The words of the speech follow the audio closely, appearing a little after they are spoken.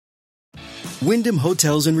Wyndham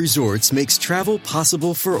Hotels and Resorts makes travel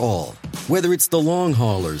possible for all. Whether it's the long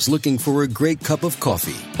haulers looking for a great cup of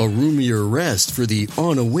coffee, a roomier rest for the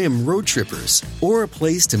on-a-whim road trippers, or a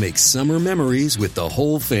place to make summer memories with the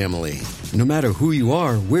whole family. No matter who you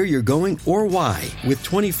are, where you're going, or why, with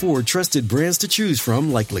 24 trusted brands to choose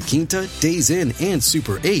from like La Quinta, Days Inn, and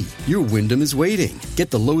Super 8, your Wyndham is waiting.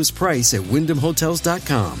 Get the lowest price at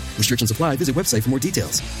WyndhamHotels.com. Restrictions apply. Visit website for more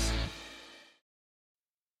details.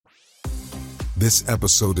 This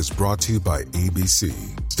episode is brought to you by ABC.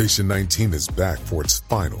 Station 19 is back for its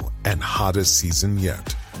final and hottest season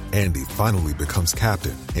yet. Andy finally becomes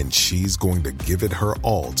captain, and she's going to give it her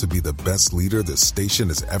all to be the best leader the station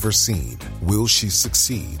has ever seen. Will she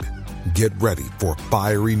succeed? Get ready for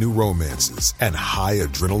fiery new romances and high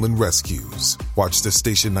adrenaline rescues. Watch the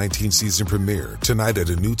Station 19 season premiere tonight at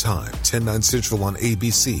a new time, 10/9 Central on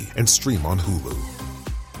ABC, and stream on Hulu.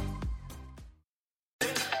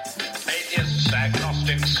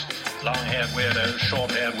 Agnostics, long-haired weirdos,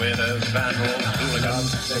 short-haired weirdos, vandals,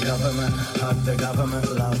 hooligans. The government, hug the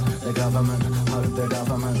government, love the government, hug the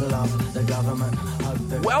government, love the government, hug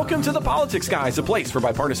the government. Welcome to The Politics Guys, a place for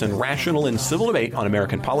bipartisan, rational, and civil debate on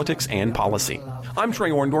American politics and policy. I'm Trey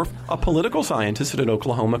Orndorff, a political scientist at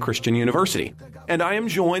Oklahoma Christian University, and I am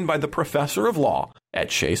joined by the professor of law at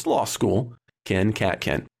Chase Law School, Ken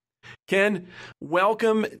Katkin. Ken,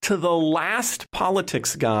 welcome to the last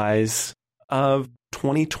Politics Guys of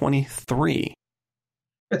 2023.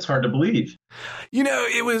 It's hard to believe. You know,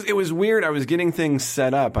 it was weird. I was getting things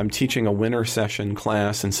set up. I'm teaching a winter session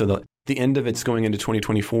class, and so the end of it's going into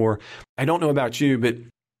 2024. I don't know about you, but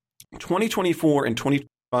 2024 and 2025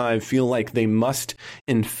 feel like they must,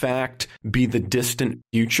 in fact, be the distant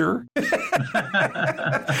future.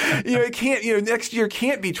 It can't. Next year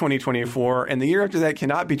can't be 2024, and the year after that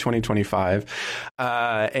cannot be 2025.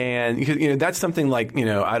 And that's something like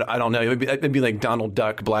I don't know. It'd be like Donald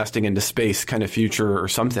Duck blasting into space kind of future or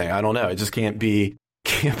something. I don't know. It just can't be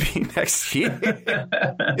next year.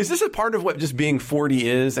 Is this a part of what just being 40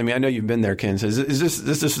 is? I mean, I know you've been there, Ken. So is this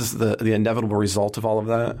the inevitable result of all of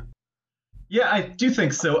that? Yeah, I do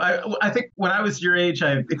think so. I think when I was your age,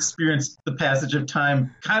 I experienced the passage of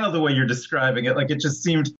time kind of the way you're describing it. Like, it just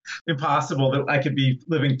seemed impossible that I could be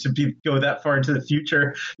living to go that far into the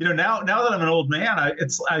future. Now that I'm an old man, I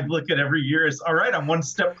look at every year as, all right, I'm one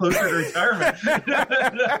step closer to retirement.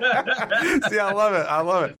 See, I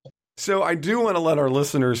love it. So I do want to let our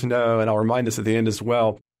listeners know, and I'll remind us at the end as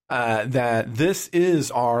well, that this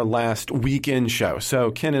is our last weekend show.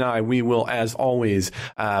 So Ken and I, we will, as always,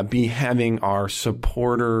 be having our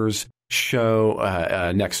supporters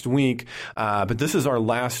show next week. But this is our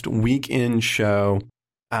last weekend show.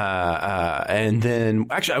 And then,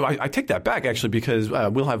 actually, I take that back, actually, because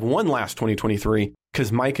we'll have one last 2023,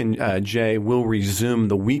 because Mike and Jay will resume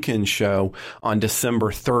the weekend show on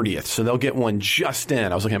December 30th. So they'll get one just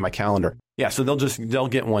in. I was looking at my calendar. Yeah, so they'll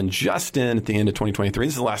get one just in at the end of 2023.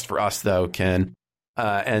 This is the last for us, though, Ken.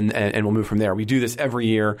 And we'll move from there. We do this every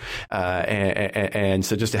year. And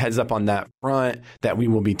so just a heads up on that front, that we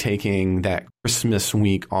will be taking that Christmas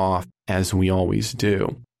week off, as we always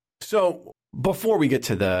do. So before we get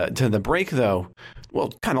to the break, though,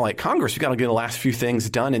 well, kind of like Congress, we got to get the last few things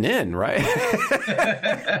done and in, right?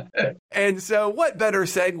 And so what better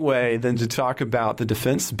segue than to talk about the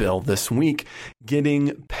defense bill this week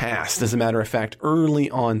getting passed? As a matter of fact, early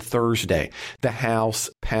on Thursday, the House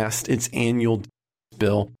passed its annual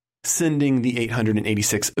bill, sending the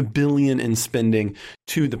 $886 billion in spending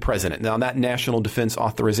to the president. Now, that National Defense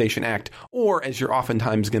Authorization Act, or as you're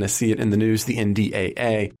oftentimes going to see it in the news, the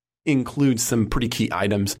NDAA, includes some pretty key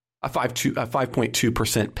items: a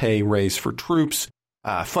 5.2% pay raise for troops,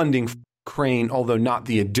 funding for Ukraine, although not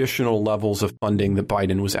the additional levels of funding that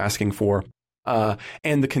Biden was asking for,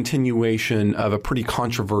 and the continuation of a pretty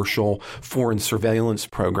controversial foreign surveillance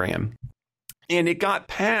program. And it got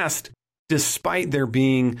passed despite there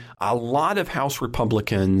being a lot of House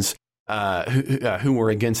Republicans who were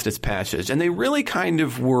against its passage. And they really kind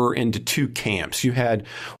of were into two camps. You had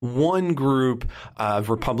one group of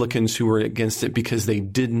Republicans who were against it because they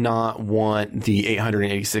did not want the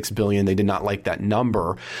 $886 billion. They did not like that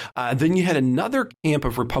number. Then you had another camp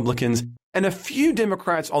of Republicans and a few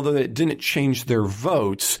Democrats, although it didn't change their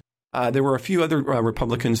votes. There were a few other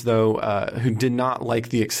Republicans, though, who did not like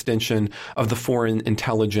the extension of the Foreign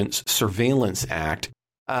Intelligence Surveillance Act.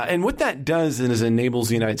 And what that does is enables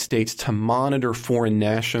the United States to monitor foreign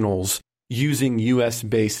nationals using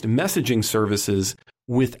U.S.-based messaging services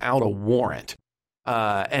without a warrant.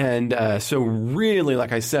 So really,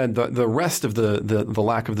 like I said, the rest of the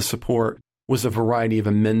lack of the support was a variety of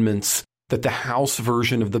amendments that the House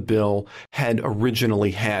version of the bill had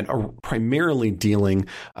originally had, primarily dealing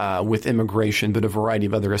with immigration, but a variety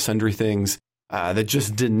of other sundry things that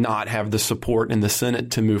just did not have the support in the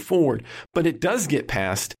Senate to move forward. But it does get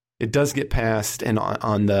passed. It does get passed and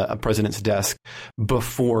on the president's desk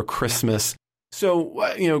before Christmas. So,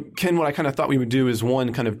 Ken, what I kind of thought we would do is,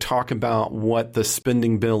 one, kind of talk about what the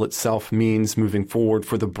spending bill itself means moving forward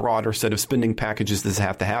for the broader set of spending packages that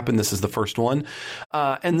have to happen. This is the first one.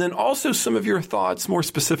 And then also some of your thoughts more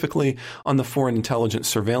specifically on the Foreign Intelligence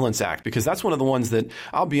Surveillance Act, because that's one of the ones that,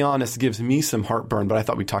 I'll be honest, gives me some heartburn, but I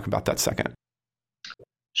thought we'd talk about that second.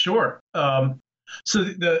 Sure. So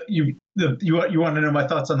you want to know my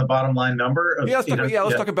thoughts on the bottom line number? Let's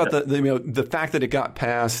talk about the fact that it got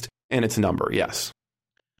passed and its number. Yes.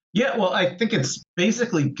 Yeah, well, I think it's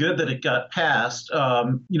basically good that it got passed.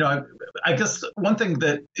 I guess one thing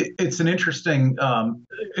that it's an interesting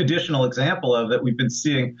additional example of that we've been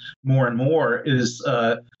seeing more and more is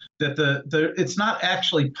that it's not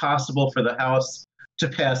actually possible for the House to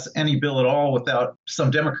pass any bill at all without some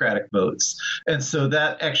Democratic votes. And so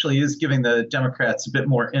that actually is giving the Democrats a bit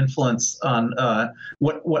more influence on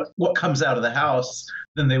what comes out of the House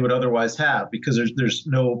than they would otherwise have, because there's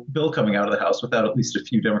no bill coming out of the House without at least a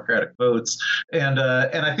few Democratic votes. And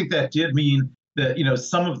I think that did mean that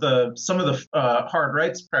some of the hard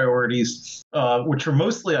rights priorities, which were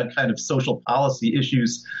mostly on kind of social policy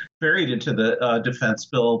issues, buried into the defense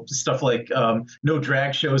bill, stuff like no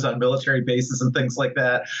drag shows on military bases and things like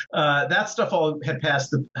that. That stuff all had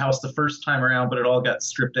passed the House the first time around, but it all got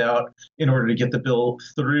stripped out in order to get the bill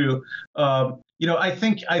through. I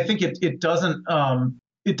think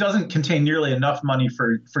it doesn't contain nearly enough money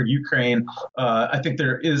for Ukraine. I think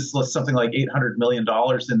there is something like $800 million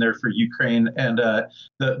in there for Ukraine, and the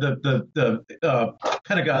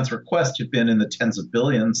Pentagon's request had been in the tens of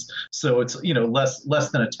billions. So it's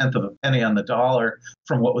less than a tenth of a penny on the dollar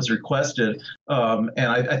from what was requested, and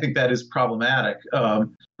I think that is problematic.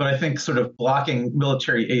 But I think sort of blocking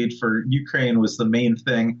military aid for Ukraine was the main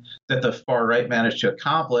thing that the far right managed to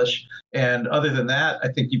accomplish. And other than that, I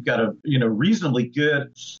think you've got a reasonably good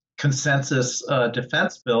consensus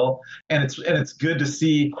defense bill, and it's good to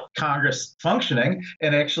see Congress functioning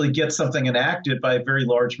and actually get something enacted by very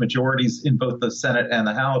large majorities in both the Senate and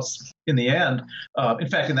the House in the end. In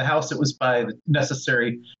fact, in the House, it was by the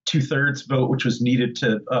necessary 2/3 vote, which was needed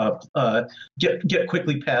to get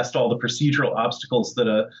quickly past all the procedural obstacles that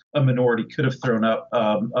a minority could have thrown up,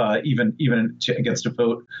 even against a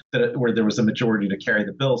vote where there was a majority to carry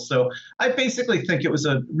the bill. So I basically think it was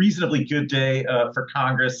a reasonably good day for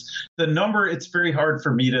Congress. The number, it's very hard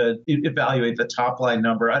for me to evaluate the top line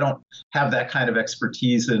number. I don't have that kind of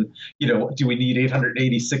expertise. And, do we need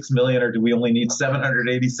 886 million or do we only need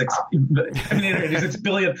 886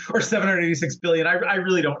 billion or 786 billion? I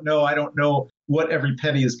really don't know. I don't know what every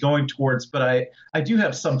penny is going towards, but I do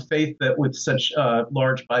have some faith that with such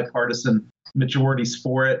large bipartisan majorities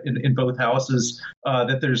for it in both houses,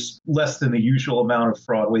 that there's less than the usual amount of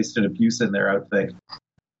fraud, waste, and abuse in there, I would think.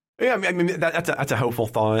 Yeah, I mean that's a hopeful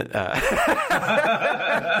thought.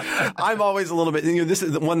 I'm always a little bit. This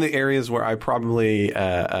is one of the areas where I probably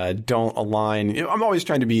don't align. I'm always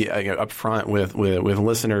trying to be upfront with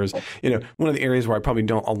listeners. One of the areas where I probably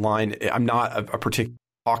don't align. I'm not a particular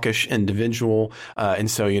hawkish individual,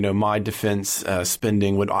 and so my defense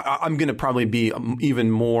spending I'm going to probably be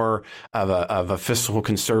even more of a fiscal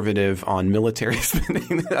conservative on military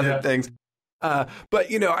spending than other things.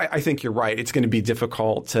 But I think you're right. It's going to be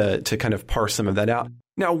difficult to kind of parse some of that out.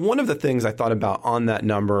 Now, one of the things I thought about on that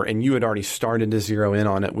number, and you had already started to zero in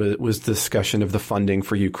on it, was the discussion of the funding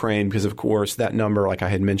for Ukraine, because, of course, that number, like I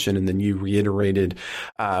had mentioned, and then you reiterated,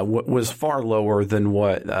 was far lower than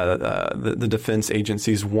what the defense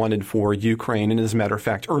agencies wanted for Ukraine. And as a matter of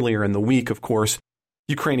fact, earlier in the week, of course,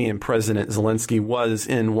 Ukrainian President Zelensky was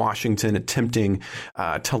in Washington attempting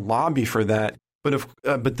to lobby for that.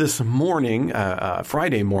 But this morning,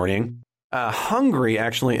 Friday morning, Hungary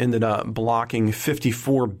actually ended up blocking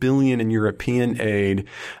 $54 billion in European aid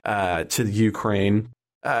to the Ukraine.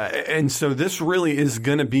 And so this really is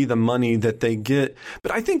going to be the money that they get.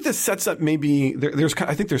 But I think this sets up maybe there's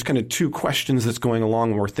kind of two questions that's going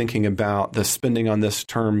along when we're thinking about the spending on this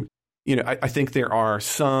term. I think there are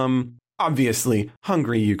some. Obviously,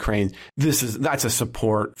 Hungary, Ukraine, that's a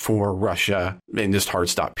support for Russia in just hard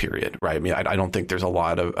stop period, right? I mean, I don't think there's a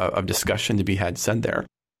lot of discussion to be said there.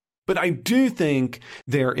 But I do think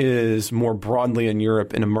there is more broadly in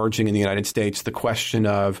Europe and emerging in the United States, the question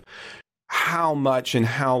of how much and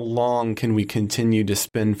how long can we continue to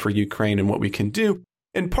spend for Ukraine and what we can do.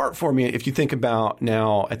 In part for me, if you think about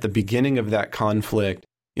now at the beginning of that conflict,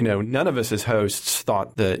 none of us as hosts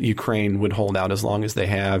thought that Ukraine would hold out as long as they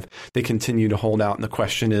have. They continue to hold out. And the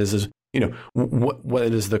question is what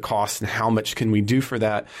is the cost and how much can we do for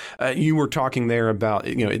that? You were talking there about,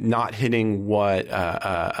 it not hitting what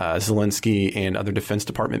Zelensky and other Defense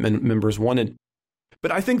Department members wanted.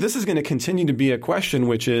 But I think this is going to continue to be a question,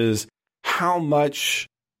 which is how much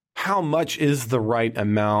is the right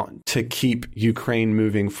amount to keep Ukraine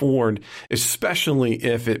moving forward, especially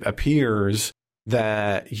if it appears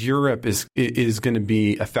that Europe is going to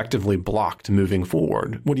be effectively blocked moving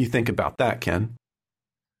forward. What do you think about that, Ken?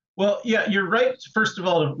 Well, yeah, you're right. First of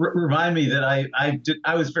all, to remind me that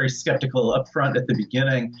I was very skeptical up front at the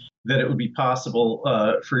beginning that it would be possible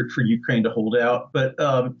for Ukraine to hold out. But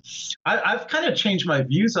I've kind of changed my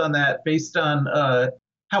views on that based on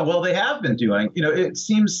how well they have been doing. It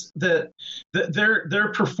seems that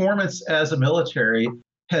their performance as a military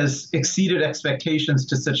has exceeded expectations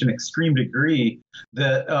to such an extreme degree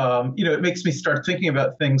that, it makes me start thinking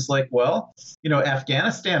about things like,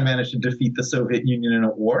 Afghanistan managed to defeat the Soviet Union in a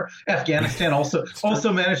war. Afghanistan also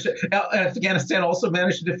managed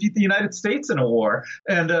to defeat the United States in a war,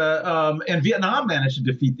 and Vietnam managed to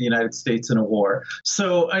defeat the United States in a war.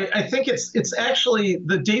 So I think it's actually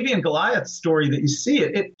the Davy and Goliath story that you see.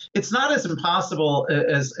 It's not as impossible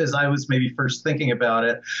as I was maybe first thinking about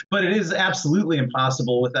it, but it is absolutely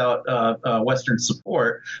impossible without Western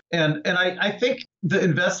support. And I think the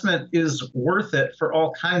investment is worth it for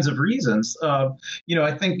all kinds of reasons. I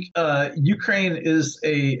think Ukraine is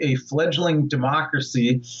a fledgling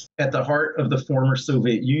democracy at the heart of the former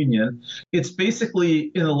Soviet Union. It's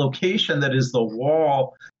basically in a location that is the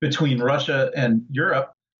wall between Russia and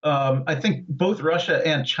Europe. I think both Russia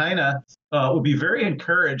and China will be very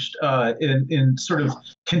encouraged in sort of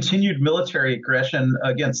continued military aggression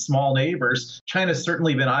against small neighbors. China's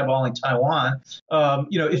certainly been eyeballing Taiwan.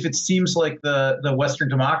 If it seems like the Western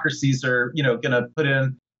democracies are, going to put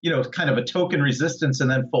in, kind of a token resistance and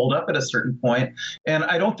then fold up at a certain point. And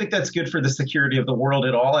I don't think that's good for the security of the world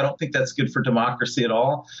at all. I don't think that's good for democracy at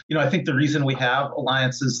all. I think the reason we have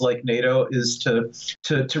alliances like NATO is to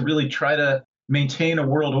really try to maintain a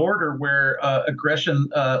world order where aggression,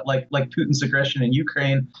 like Putin's aggression in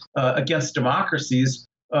Ukraine against democracies,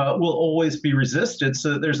 will always be resisted.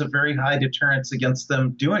 So there's a very high deterrence against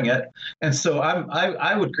them doing it. And so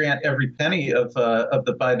I would grant every penny of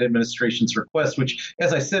the Biden administration's request, which,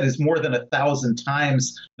 as I said, is more than 1,000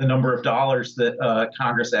 times the number of dollars that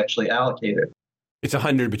Congress actually allocated. It's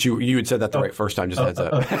 100, but you had said that the right first time. Just heads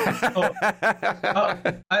up.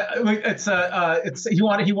 It's 100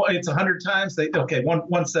 times. Okay,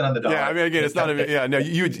 1 cent on the dollar. Yeah, I mean, again, it's not. No,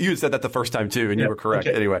 you had said that the first time too, and you were correct.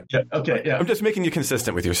 Okay. Anyway. Yeah. Okay. Yeah. I'm just making you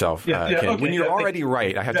consistent with yourself. Ken. Okay, when you're already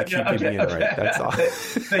right, I have to keep you being right. That's all.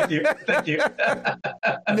 Thank you.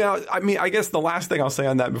 Now, I mean, I guess the last thing I'll say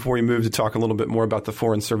on that before we move to talk a little bit more about the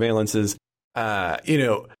foreign surveillance is, the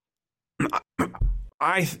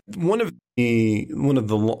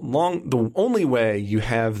only way you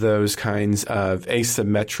have those kinds of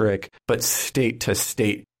asymmetric but state to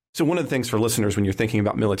state. So one of the things for listeners when you're thinking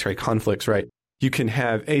about military conflicts, right? You can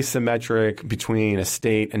have asymmetric between a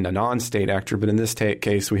state and a non-state actor, but in this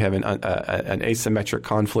case, we have an asymmetric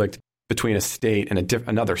conflict between a state and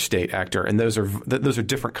another state actor, and those are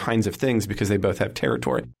different kinds of things because they both have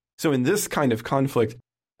territory. So in this kind of conflict.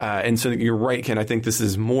 And so you're right, Ken. I think this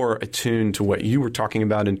is more attuned to what you were talking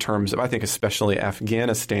about in terms of, I think, especially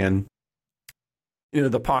Afghanistan,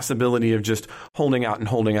 the possibility of just holding out and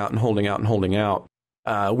holding out and holding out and holding out,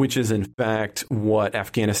 which is, in fact, what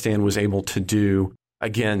Afghanistan was able to do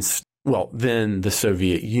against, then the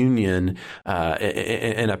Soviet Union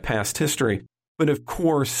in a past history. But of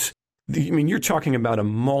course, you're talking about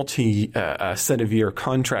a set of year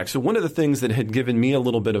contract. So one of the things that had given me a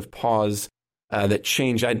little bit of pause that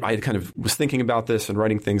changed. I kind of was thinking about this and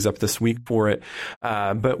writing things up this week for it.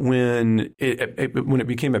 But when it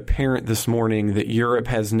became apparent this morning that Europe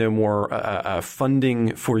has no more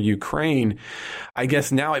funding for Ukraine, I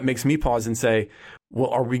guess now it makes me pause and say, well,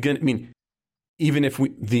 are we going to, even if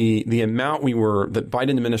the amount the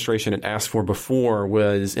Biden administration had asked for before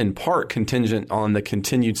was in part contingent on the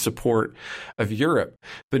continued support of Europe.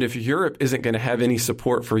 But if Europe isn't going to have any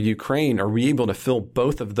support for Ukraine, are we able to fill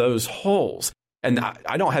both of those holes? And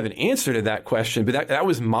I don't have an answer to that question, but that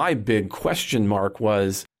was my big question mark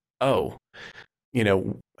was, how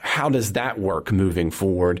does that work moving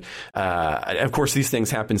forward? Of course, these things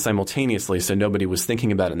happen simultaneously, so nobody was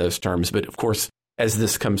thinking about it in those terms. But of course, as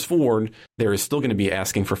this comes forward, there is still going to be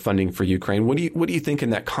asking for funding for Ukraine. What do you think in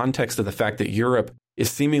that context of the fact that Europe is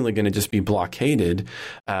seemingly going to just be blockaded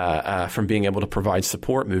from being able to provide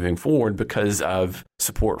support moving forward because of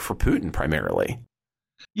support for Putin primarily?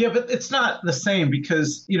 Yeah, but it's not the same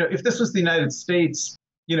because, if this was the United States,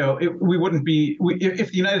 we wouldn't be,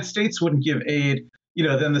 if the United States wouldn't give aid,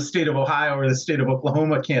 then the state of Ohio or the state of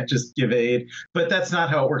Oklahoma can't just give aid. But that's not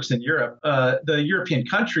how it works in Europe. The European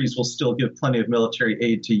countries will still give plenty of military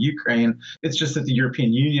aid to Ukraine. It's just that the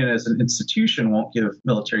European Union as an institution won't give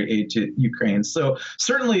military aid to Ukraine. So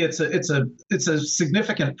certainly it's a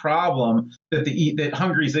significant problem that that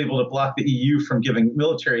Hungary is able to block the EU from giving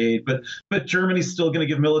military aid. But Germany's still going to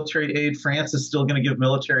give military aid. France is still going to give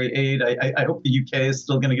military aid. I hope the UK is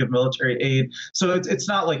still going to give military aid. So it's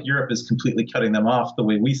not like Europe is completely cutting them off the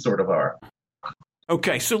way we sort of are.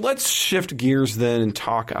 Okay, so let's shift gears then and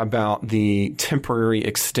talk about the temporary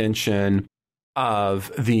extension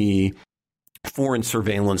of the foreign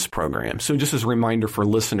surveillance program. So just as a reminder for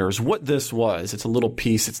listeners, what this was, it's a little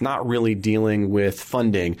piece. It's not really dealing with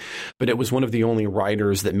funding, but it was one of the only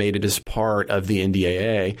writers that made it as part of the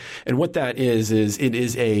NDAA. And what that is it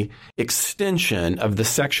is a extension of the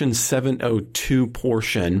Section 702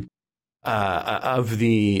 portion of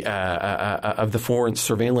the Foreign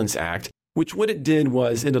Surveillance Act, which what it did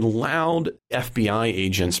was it allowed FBI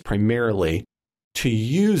agents primarily to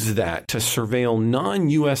use that to surveil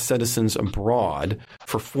non-U.S. citizens abroad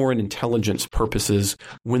for foreign intelligence purposes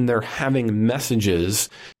when they're having messages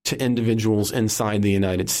to individuals inside the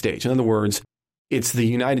United States. In other words, it's the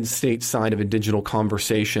United States side of a digital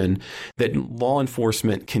conversation that law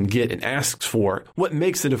enforcement can get and asks for. What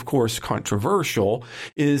makes it, of course, controversial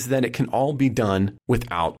is that it can all be done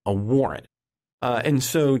without a warrant. And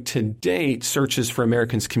so to date, searches for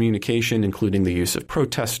Americans' communication, including the use of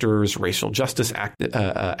protesters, racial justice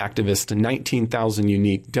activists, 19,000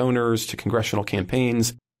 unique donors to congressional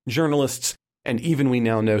campaigns, journalists, and even we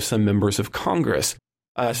now know some members of Congress.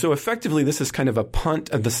 So effectively, this is kind of a punt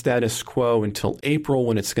of the status quo until April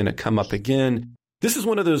when it's going to come up again. This is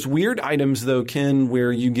one of those weird items, though, Ken,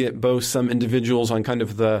 where you get both some individuals on kind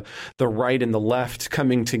of the right and the left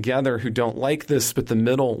coming together who don't like this, but the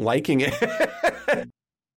middle liking it.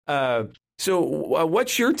 So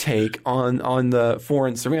what's your take on the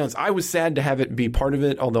foreign surveillance? I was sad to have it be part of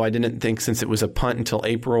it, although I didn't think since it was a punt until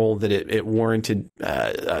April that it warranted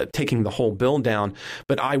taking the whole bill down.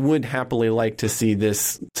 But I would happily like to see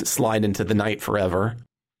this slide into the night forever.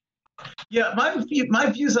 Yeah, my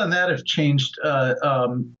views on that have changed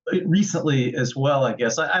recently as well, I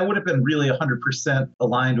guess. I would have been really 100%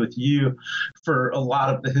 aligned with you for a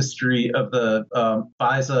lot of the history of the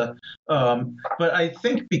FISA. But I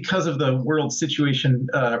think because of the world situation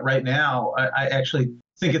right now, I actually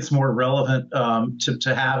think it's more relevant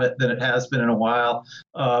to have it than it has been in a while.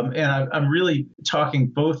 And I'm really talking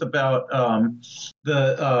both about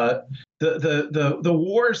the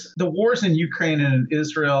wars in Ukraine and in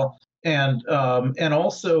Israel, and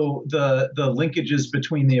also the linkages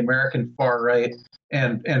between the American far right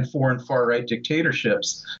and foreign far right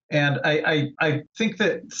dictatorships. And I think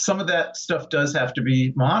that some of that stuff does have to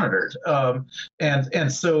be monitored.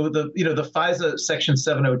 And so the FISA Section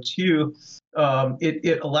 702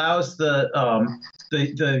 it allows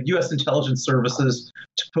the U.S. intelligence services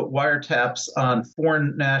to put wiretaps on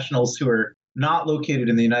foreign nationals who are not located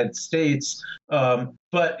in the United States,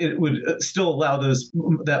 but it would still allow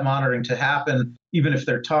that monitoring to happen even if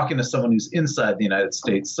they're talking to someone who's inside the United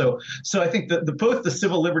States. So I think that both the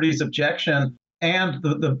civil liberties objection and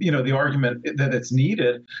the argument that it's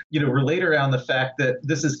needed, relate around the fact that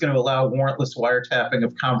this is going to allow warrantless wiretapping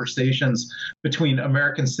of conversations between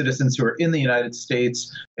American citizens who are in the United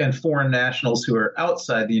States and foreign nationals who are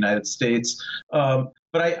outside the United States.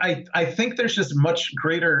 But I think there's just much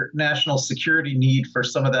greater national security need for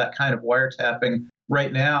some of that kind of wiretapping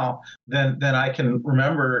right now than I can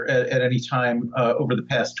remember at any time over the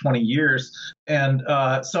past 20 years. And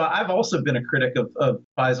so I've also been a critic of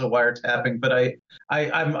FISA wiretapping, but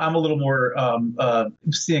I'm a little more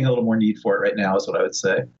seeing a little more need for it right now is what I would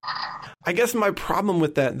say. I guess my problem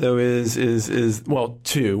with that, though, is well,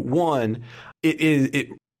 two. One, it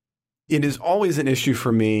is always an issue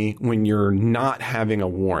for me when you're not having a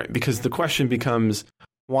warrant, because the question becomes,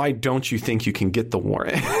 why don't you think you can get the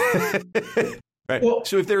warrant? Right. Well,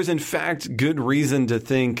 so if there's in fact good reason to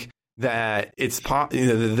think that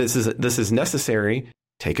this is necessary,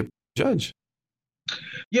 take a judge.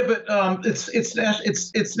 Yeah, but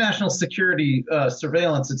it's national security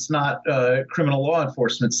surveillance. It's not criminal law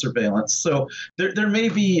enforcement surveillance. So there may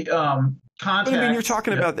be contacts. I mean, you're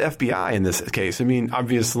talking about the FBI in this case. I mean,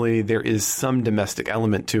 obviously there is some domestic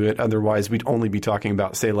element to it. Otherwise, we'd only be talking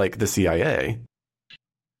about, say, like the CIA.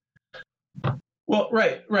 Well,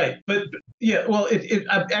 right, but yeah, well,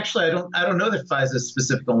 actually, I don't know that FISA is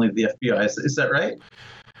specific only to the FBI. Is that right?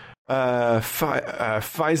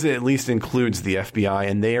 FISA at least includes the FBI,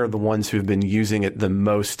 and they are the ones who've been using it the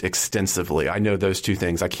most extensively. I know those two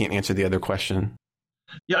things. I can't answer the other question.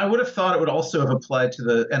 Yeah, I would have thought it would also have applied to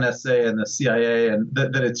the NSA and the CIA, and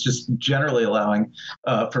that it's just generally allowing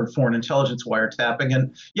for foreign intelligence wiretapping.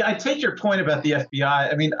 And yeah, I take your point about the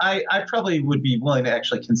FBI. I mean, I probably would be willing to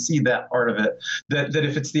actually concede that part of it, that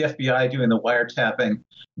if it's the FBI doing the wiretapping,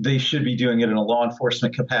 they should be doing it in a law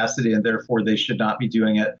enforcement capacity, and therefore they should not be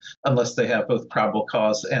doing it unless they have both probable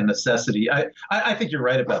cause and necessity. I think you're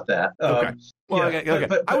right about that. Okay. Well, yeah, okay.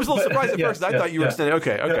 But, I was a little surprised at first. I thought you were saying,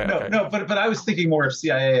 okay. No, but I was thinking more of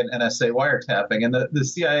CIA and NSA wiretapping, and the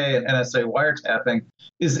CIA and NSA wiretapping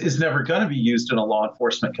is never going to be used in a law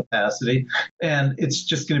enforcement capacity, and it's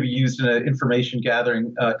just going to be used in an information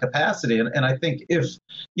gathering capacity. And I think if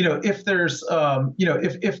there's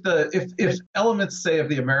if elements, say, of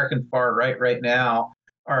the American far right now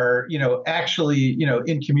are actually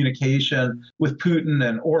in communication with Putin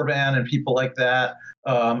and Orban and people like that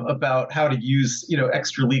about how to use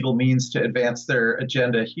extra legal means to advance their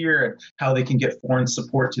agenda here and how they can get foreign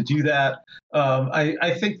support to do that.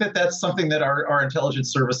 I think that's something that our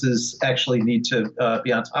intelligence services actually need to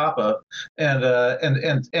be on top of. And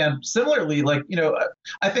similarly,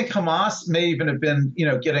 I think Hamas may even have been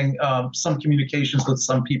getting some communications with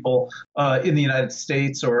some people in the United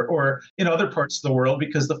States or in other parts of the world,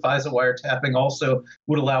 because the FISA wiretapping also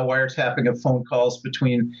would allow wiretapping of phone calls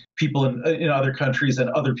between people in other countries and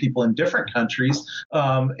other people in different countries,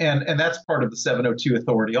 and that's part of the 702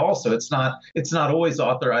 authority. Also, it's not always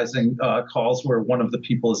authorizing calls where one of the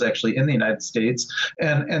people is actually in the United States,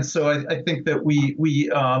 and so I think that we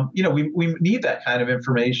need that kind of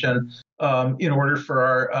information in order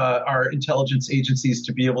for our intelligence agencies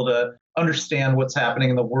to be able to understand what's happening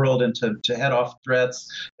in the world and to head off threats,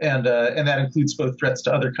 and that includes both threats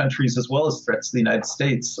to other countries as well as threats to the United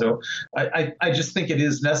States. So I just think it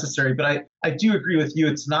is necessary, but I do agree with you.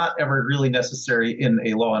 It's not ever really necessary in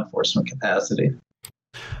a law enforcement capacity.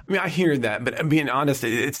 I mean, I hear that, but being honest,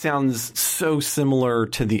 it sounds so similar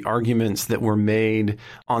to the arguments that were made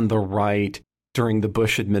on the right during the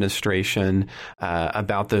Bush administration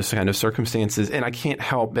about those kind of circumstances. And I can't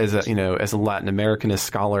help, as a Latin Americanist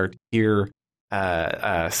scholar, hear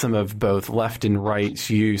some of both left and right's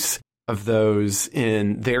use of those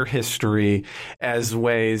in their history as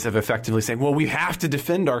ways of effectively saying, well, we have to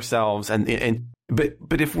defend ourselves.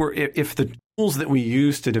 But if the tools that we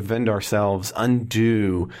use to defend ourselves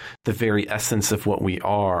undo the very essence of what we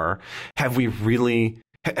are, have we really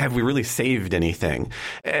saved anything?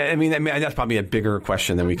 I mean, that's probably a bigger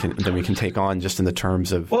question than we can take on just in the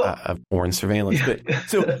terms of foreign surveillance. But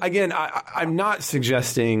so again, I'm not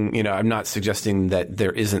suggesting that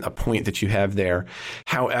there isn't a point that you have there.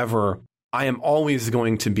 However, I am always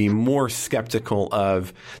going to be more skeptical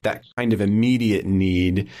of that kind of immediate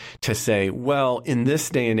need to say, well, in this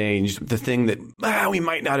day and age, the thing that we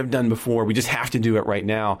might not have done before, we just have to do it right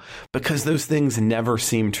now, because those things never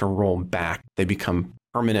seem to roll back. They become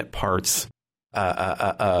permanent parts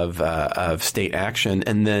of state action,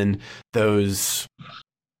 and then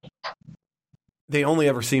they only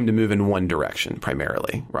ever seem to move in one direction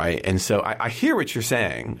primarily, right? And so I hear what you're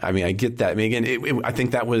saying. I mean, I get that. I mean, again, I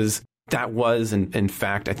think that was, and in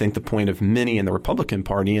fact, I think the point of many in the Republican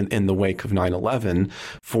Party in the wake of 9/11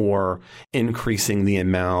 for increasing the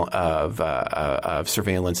amount of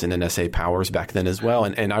surveillance and NSA powers back then as well.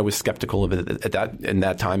 And I was skeptical of it in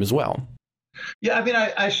that time as well. Yeah, I mean,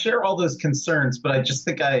 I share all those concerns, but I just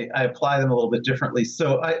think I apply them a little bit differently.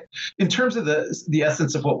 So in terms of the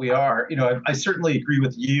essence of what we are, I certainly agree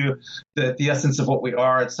with you that the essence of what we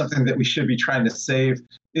are, it's something that we should be trying to save,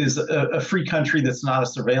 is a free country that's not a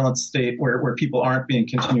surveillance state where people aren't being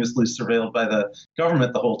continuously surveilled by the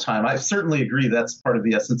government the whole time. I certainly agree that's part of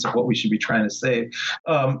the essence of what we should be trying to save.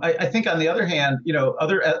 I think on the other hand,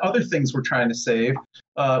 other things we're trying to save.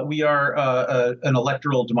 We are an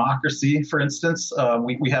electoral democracy, for instance.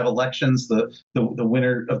 We have elections. The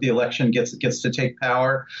winner of the election gets to take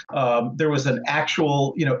power. There was an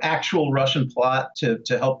actual Russian plot to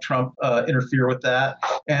help Trump interfere with that.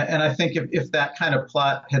 And I think if that kind of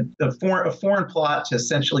plot had a foreign plot to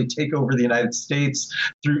essentially take over the United States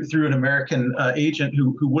through an American agent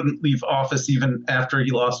who wouldn't leave office even after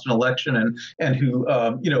he lost an election, and who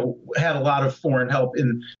had a lot of foreign help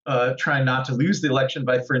in trying not to lose the election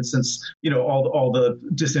by, for instance, all the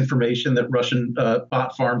disinformation that Russian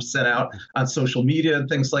bot farms sent out on social media and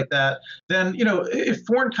things like that, then if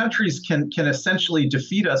foreign countries can essentially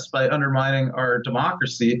defeat us by undermining our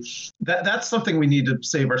democracy, that's something we need to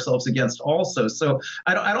save ourselves against also. So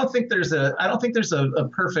I don't think there's a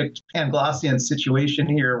perfect Panglossian situation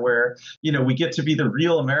here where, we get to be the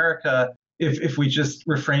real America if we just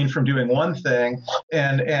refrain from doing one thing,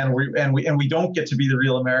 and we don't get to be the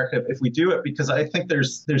real America if we do it, because I think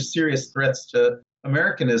there's serious threats to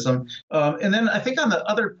Americanism. And then I think on the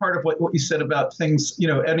other part of what you said about things,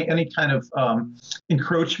 any kind of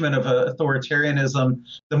encroachment of authoritarianism,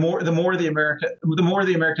 the more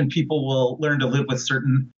the American people will learn to live with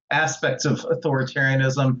certain aspects of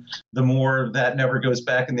authoritarianism, the more that never goes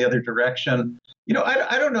back in the other direction.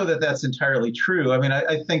 I don't know that that's entirely true. I mean,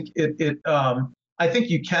 I think I think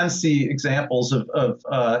you can see examples of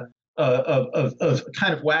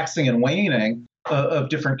kind of waxing and waning of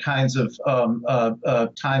different kinds of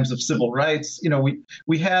times of civil rights.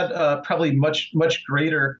 We had probably much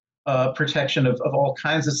greater protection of all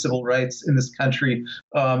kinds of civil rights in this country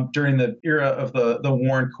during the era of the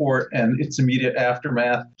Warren Court and its immediate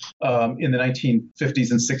aftermath in the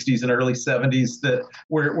 1950s and 60s and early 70s,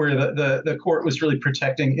 where the court was really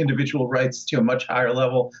protecting individual rights to a much higher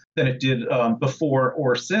level than it did before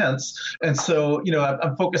or since. And so,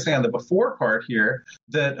 I'm focusing on the before part here,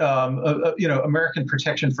 that American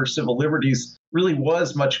protection for civil liberties really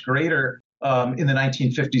was much greater in the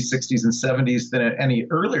 1950s, 60s, and 70s than at any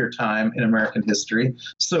earlier time in American history.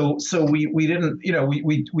 So we didn't,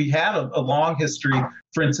 we had a long history.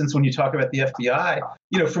 For instance, when you talk about the FBI,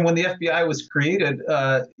 from when the FBI was created,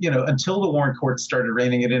 until the Warren Court started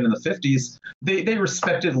reining it in the 50s, they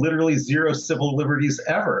respected literally zero civil liberties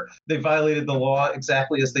ever. They violated the law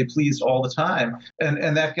exactly as they pleased all the time,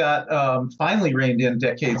 and that got finally reined in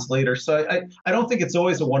decades later. So I don't think it's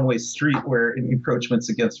always a one-way street where encroachments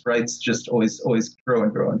against rights just always grow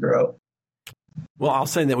and grow and grow. Well, I'll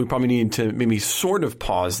say that we probably need to maybe sort of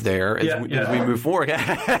pause there as we move forward. Not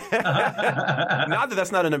that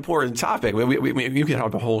that's not an important topic. We could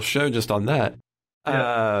have a whole show just on that.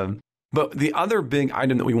 Yeah. But the other big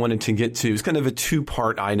item that we wanted to get to is kind of a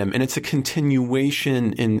two-part item, and it's a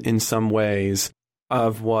continuation in some ways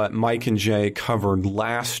of what Mike and Jay covered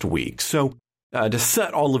last week. So to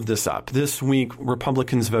set all of this up, this week,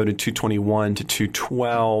 Republicans voted 221 to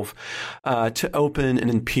 212 to open an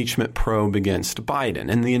impeachment probe against Biden.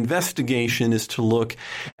 And the investigation is to look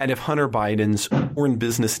at if Hunter Biden's foreign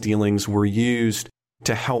business dealings were used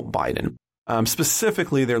to help Biden.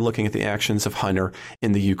 Specifically, they're looking at the actions of Hunter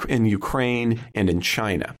in Ukraine and in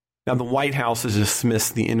China. Now, the White House has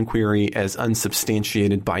dismissed the inquiry as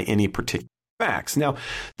unsubstantiated by any particular facts. Now,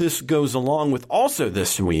 this goes along with also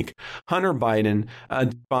this week, Hunter Biden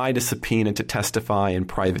defied a subpoena to testify in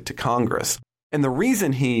private to Congress. And the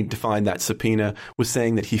reason he defied that subpoena was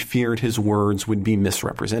saying that he feared his words would be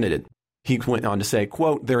misrepresented. He went on to say,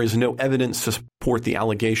 quote, "There is no evidence to support the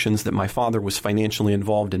allegations that my father was financially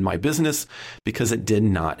involved in my business because it did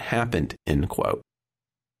not happen," end quote.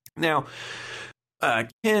 Now,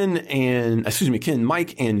 Mike and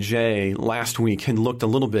Jay last week had looked a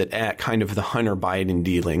little bit at kind of the Hunter Biden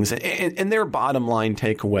dealings, and their bottom line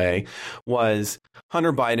takeaway was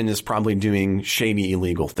Hunter Biden is probably doing shady,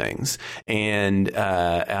 illegal things, and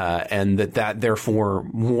that therefore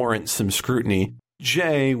warrants some scrutiny.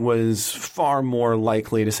 Jay was far more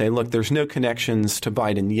likely to say, look, there's no connections to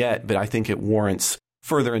Biden yet, but I think it warrants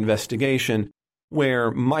further investigation.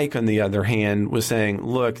 Where Mike, on the other hand, was saying,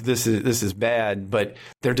 look, this is bad, but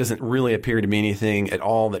there doesn't really appear to be anything at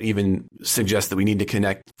all that even suggests that we need to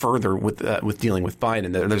connect further with dealing with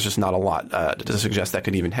Biden. There's just not a lot to suggest that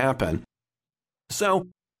could even happen. So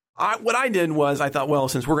what I did was I thought, well,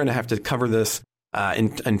 since we're going to have to cover this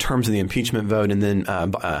in terms of the impeachment vote and then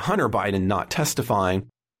Hunter Biden not testifying,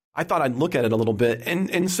 I thought I'd look at it a little bit.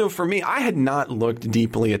 And so for me, I had not looked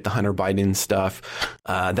deeply at the Hunter Biden stuff.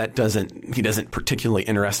 He doesn't particularly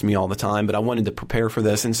interest me all the time, but I wanted to prepare for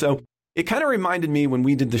this. And so it kind of reminded me when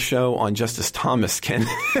we did the show on Justice Thomas, Ken.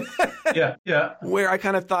 Yeah. Where I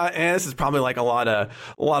kind of thought, this is probably like a lot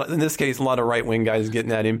of, in this case, a lot of right-wing guys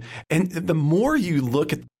getting at him. And the more you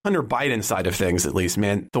look at the Hunter Biden side of things, at least,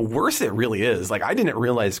 man, the worse it really is. Like, I didn't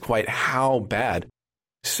realize quite how bad.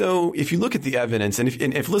 So if you look at the evidence, and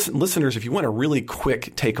if listeners, if you want a really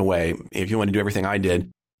quick takeaway, if you want to do everything I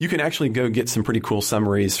did, you can actually go get some pretty cool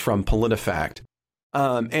summaries from PolitiFact.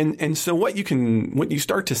 And so what you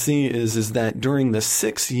start to see is that during the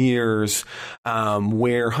 6 years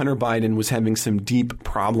where Hunter Biden was having some deep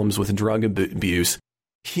problems with drug abuse,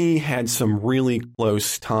 he had some really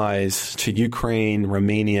close ties to Ukraine,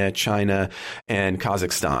 Romania, China, and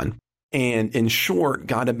Kazakhstan. And in short,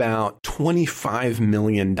 got about $25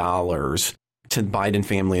 million to Biden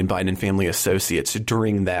family and Biden family associates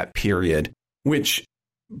during that period, which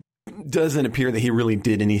doesn't appear that he really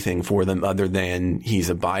did anything for them other than he's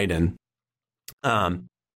a Biden.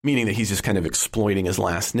 meaning that he's just kind of exploiting his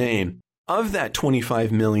last name. Of that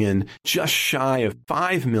 25 million, just shy of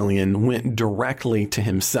 5 million went directly to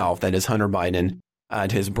himself. That is Hunter Biden,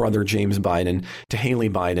 to his brother James Biden, to Haley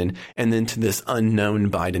Biden, and then to this unknown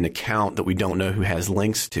Biden account that we don't know who has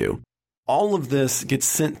links to. All of this gets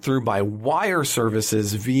sent through by wire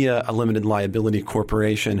services via a limited liability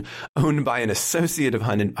corporation owned by an associate of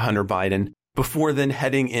Hunter Biden, before then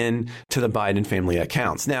heading in to the Biden family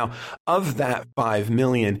accounts. Now, of that 5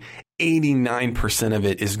 million, 89% of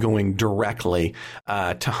it is going directly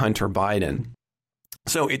to Hunter Biden.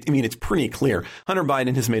 So, it's pretty clear. Hunter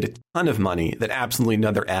Biden has made a ton of money that absolutely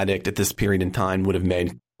another addict at this period in time would have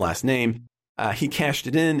made last name. He cashed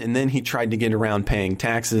it in, and then he tried to get around paying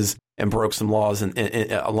taxes and broke some laws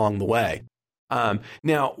along the way.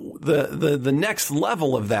 Now, the next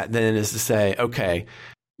level of that then is to say, okay,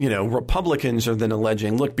 Republicans are then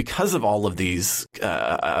alleging, look, because of all of this,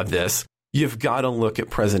 you've got to look at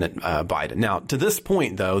President Biden. Now, to this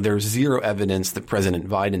point, though, there's zero evidence that President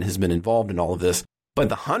Biden has been involved in all of this. But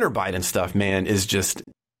the Hunter Biden stuff, man, is just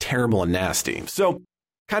terrible and nasty. So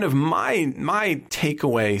kind of my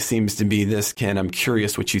takeaway seems to be this, Ken. I'm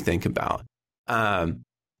curious what you think about.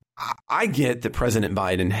 I get that President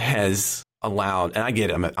Biden has allowed, and I get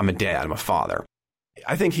it, I'm a dad, I'm a father.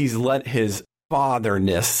 I think he's let his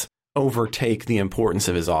fatherness overtake the importance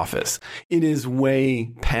of his office. It is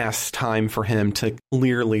way past time for him to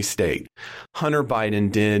clearly state Hunter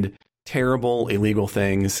Biden did terrible, illegal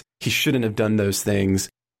things. He shouldn't have done those things.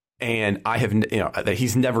 And I have, that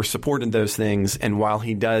he's never supported those things. And while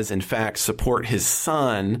he does, in fact, support his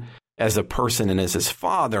son as a person and as his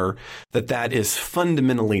father, that is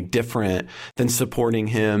fundamentally different than supporting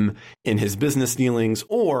him in his business dealings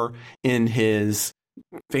or in his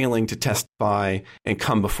failing to testify and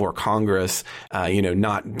come before Congress,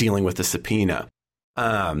 not dealing with the subpoena.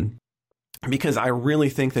 Because I really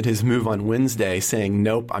think that his move on Wednesday saying,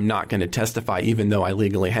 nope, I'm not going to testify, even though I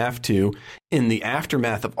legally have to, in the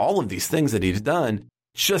aftermath of all of these things that he's done,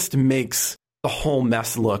 just makes the whole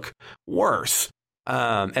mess look worse.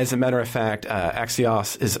 As a matter of fact,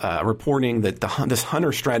 Axios is reporting that this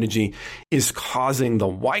Hunter strategy is causing the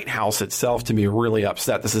White House itself to be really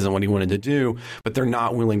upset. This isn't what he wanted to do, but they're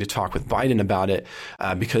not willing to talk with Biden about it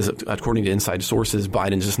because, according to inside sources,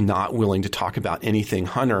 Biden's just not willing to talk about anything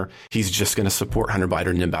Hunter. He's just going to support Hunter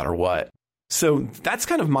Biden no matter what. So that's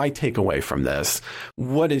kind of my takeaway from this.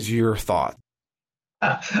 What is your thought?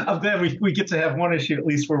 I'm glad we get to have one issue at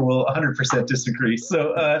least where we'll 100% disagree.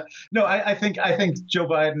 So no, I think Joe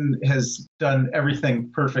Biden has done everything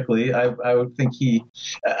perfectly. I would think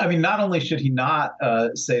not only should he not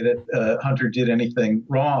say that Hunter did anything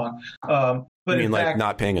wrong, but in fact,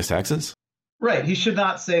 not paying his taxes? Right. He should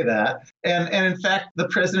not say that. And in fact, the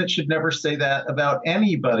president should never say that about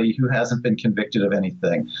anybody who hasn't been convicted of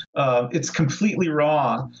anything. It's completely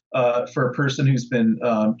wrong for a person who's been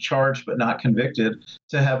charged but not convicted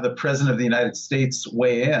to have the president of the United States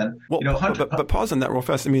weigh in. Well, Hunter, but pause on that real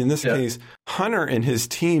fast. In this case, Hunter and his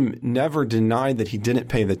team never denied that he didn't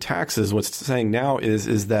pay the taxes. What's saying now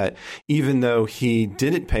is that even though he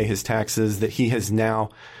didn't pay his taxes, that he has now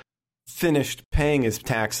finished paying his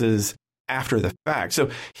taxes after the fact. So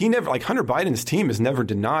he never, Hunter Biden's team has never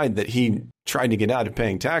denied that he tried to get out of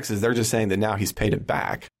paying taxes. They're just saying that now he's paid it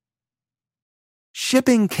back.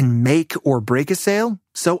 Shipping can make or break a sale,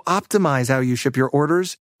 so optimize how you ship your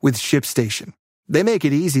orders with ShipStation. They make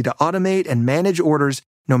it easy to automate and manage orders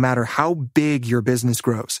no matter how big your business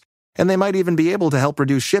grows. And they might even be able to help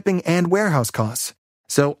reduce shipping and warehouse costs.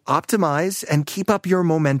 So optimize and keep up your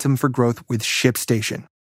momentum for growth with ShipStation.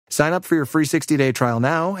 Sign up for your free 60-day trial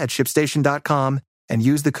now at ShipStation.com and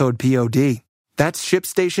use the code POD. That's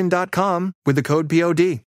ShipStation.com with the code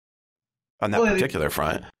POD. On that particular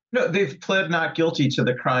front. No, they've pled not guilty to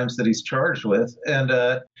the crimes that he's charged with.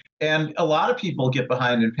 And a lot of people get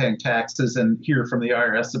behind in paying taxes and hear from the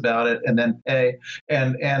IRS about it and then pay.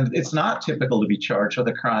 And it's not typical to be charged with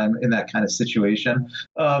a crime in that kind of situation.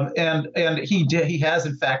 And he has,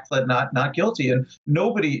 in fact, pled not guilty. And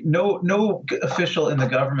no official in the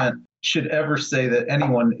government should ever say that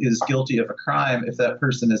anyone is guilty of a crime if that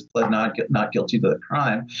person has pled not guilty to the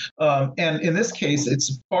crime. And in this case,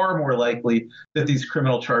 it's far more likely that these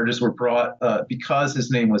criminal charges were brought because his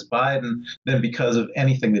name was Biden than because of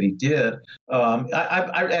anything that he did.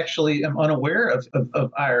 I actually am unaware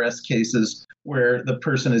of IRS cases where the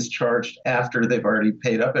person is charged after they've already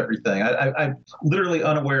paid up everything. I'm literally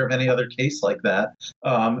unaware of any other case like that.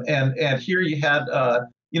 And here you had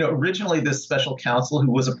originally this special counsel who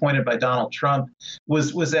was appointed by Donald Trump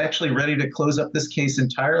was actually ready to close up this case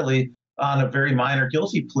entirely on a very minor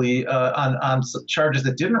guilty plea on charges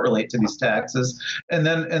that didn't relate to these taxes, and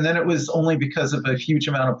then it was only because of a huge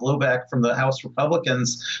amount of blowback from the House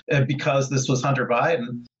Republicans because this was Hunter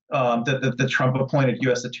Biden. That the Trump-appointed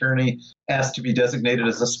U.S. attorney asked to be designated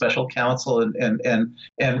as a special counsel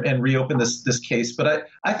and reopen this case. But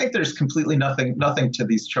I think there's completely nothing to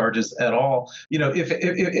these charges at all.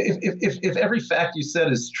 If every fact you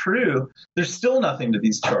said is true, there's still nothing to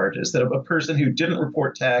these charges. That a person who didn't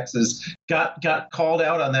report taxes got called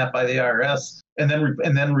out on that by the IRS and then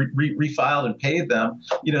refiled and paid them.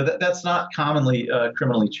 That's not commonly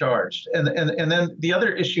criminally charged. And then the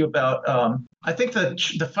other issue about I think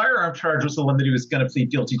the firearm charge was the one that he was going to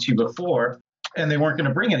plead guilty to before, and they weren't going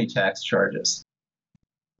to bring any tax charges.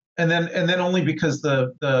 And then only because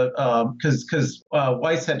because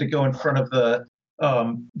Weiss had to go in front of the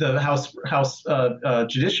House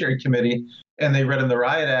Judiciary Committee, and they read in the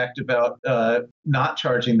Riot Act about not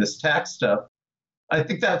charging this tax stuff. I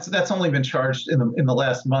think that's only been charged in the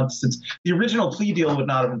last month, since the original plea deal would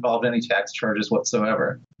not have involved any tax charges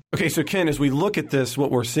whatsoever. Okay, so Ken, as we look at this,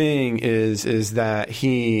 what we're seeing is that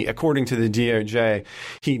he, according to the DOJ,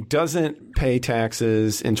 he doesn't pay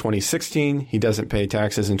taxes in 2016. He doesn't pay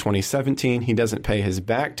taxes in 2017. He doesn't pay his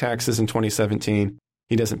back taxes in 2017.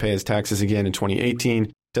 He doesn't pay his taxes again in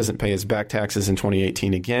 2018. Doesn't pay his back taxes in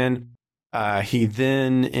 2018 again. For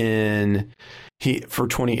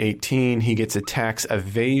 2018, he gets a tax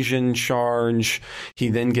evasion charge. He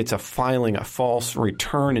then gets filing a false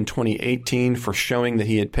return in 2018 for showing that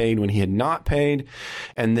he had paid when he had not paid.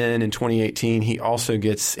 And then in 2018, he also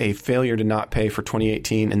gets a failure to not pay for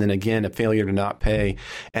 2018, and then again, a failure to not pay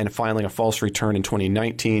and filing a false return in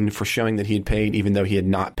 2019 for showing that he had paid even though he had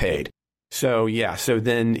not paid. So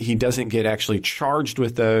then he doesn't get actually charged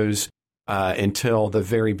with those until the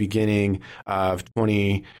very beginning of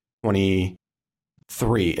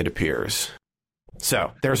 2023, it appears.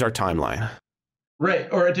 So there's our timeline. Right.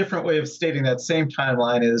 Or a different way of stating that same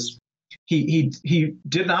timeline is he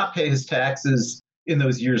did not pay his taxes in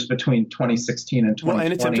those years between 2016 and 2020. Well,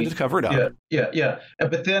 and attempted to cover it up. Yeah.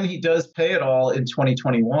 But then he does pay it all in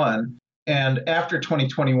 2021. And after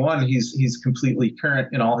 2021, he's completely current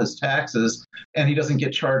in all his taxes, and he doesn't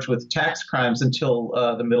get charged with tax crimes until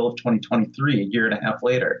the middle of 2023, a year and a half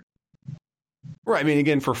later. Right. I mean,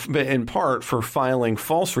 again, in part for filing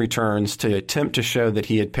false returns to attempt to show that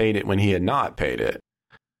he had paid it when he had not paid it.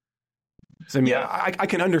 So, I mean, I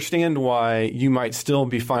can understand why you might still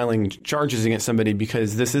be filing charges against somebody,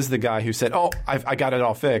 because this is the guy who said, "Oh, I got it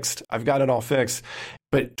all fixed. I've got it all fixed,"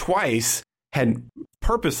 but twice had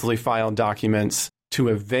purposely filed documents to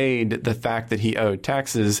evade the fact that he owed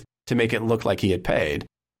taxes to make it look like he had paid.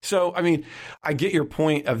 So, I mean, I get your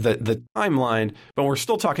point of the timeline, but we're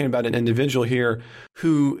still talking about an individual here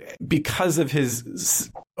who, because of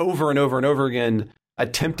his over and over and over again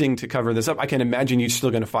attempting to cover this up, I can imagine you're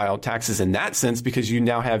still going to file taxes in that sense, because you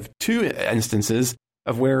now have two instances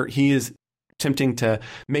of where he is attempting to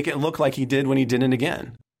make it look like he did when he didn't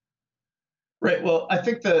again. Right. Well, I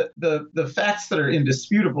think the facts that are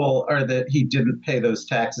indisputable are that he didn't pay those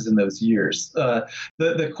taxes in those years.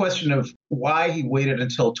 The question of why he waited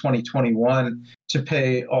until 2021 to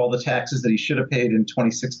pay all the taxes that he should have paid in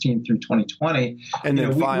 2016 through 2020. And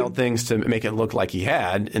then filed things to make it look like he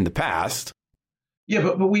had in the past. Yeah,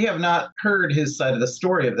 but we have not heard his side of the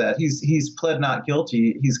story of that. He's pled not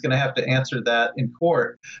guilty. He's going to have to answer that in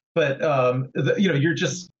court. But you're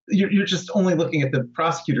just only looking at the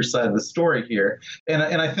prosecutor's side of the story here, and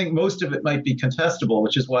I think most of it might be contestable,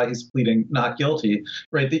 which is why he's pleading not guilty.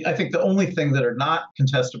 Right? I think the only thing that are not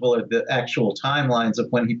contestable are the actual timelines of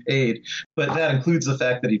when he paid, but that includes the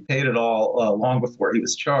fact that he paid it all long before he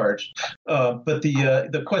was charged. But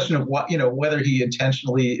the question of whether he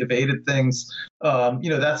intentionally evaded things,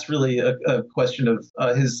 that's really a question of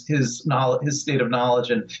his knowledge, his state of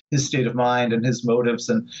knowledge, and his state of mind, and his motives,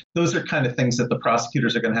 and those are kind of things that the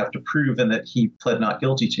prosecutors are going to have to prove, and that he pled not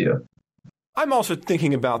guilty to. I'm also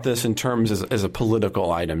thinking about this in terms as a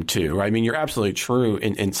political item too, right? I mean, you're absolutely true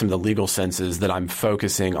in some of the legal senses that I'm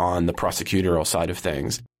focusing on the prosecutorial side of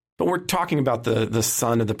things. But we're talking about the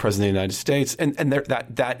son of the president of the United States, and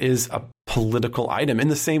that is a political item, in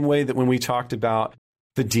the same way that when we talked about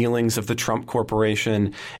the dealings of the Trump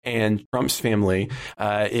Corporation and Trump's family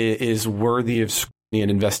is worthy of scrutiny and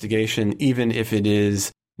investigation, even if it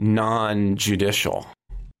is non-judicial.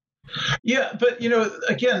 Yeah, but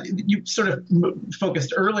again, you sort of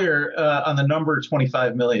focused earlier on the number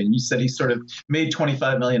 25 million. You said he sort of made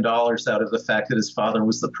 $25 million out of the fact that his father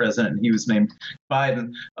was the president and he was named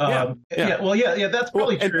Biden. That's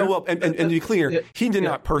probably true. And to be clear, he did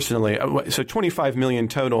not personally. So 25 million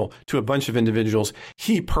total to a bunch of individuals.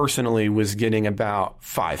 He personally was getting about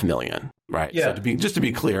 5 million. Right. Yeah. So to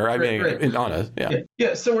be clear, honest.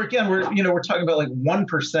 Yeah. So we're talking about like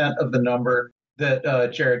 1% of the number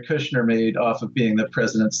that Jared Kushner made off of being the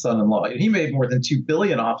president's son-in-law. He made more than $2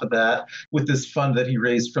 billion off of that with this fund that he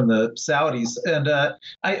raised from the Saudis. And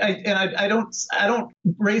I don't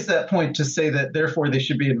raise that point to say that therefore they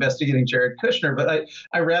should be investigating Jared Kushner, but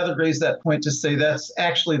I rather raise that point to say that's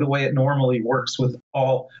actually the way it normally works with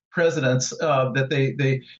all presidents, that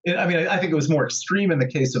I think it was more extreme in the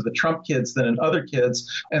case of the Trump kids than in other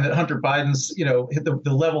kids, and that Hunter Biden's,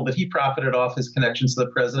 the level that he profited off his connections to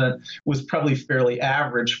the president was probably fairly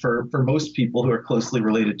average for most people who are closely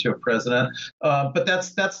related to a president. But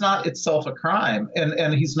that's not itself a crime,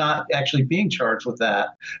 and he's not actually being charged with that,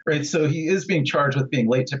 right? So he is being charged with being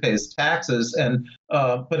late to pay his taxes,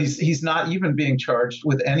 but he's not even being charged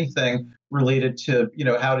with anything related to,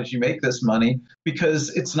 how did you make this money?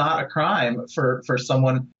 Because it's not a crime for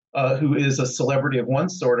someone who is a celebrity of one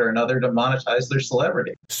sort or another to monetize their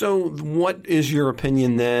celebrity. So what is your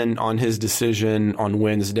opinion then on his decision on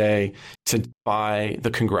Wednesday to defy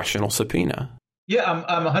the congressional subpoena? Yeah,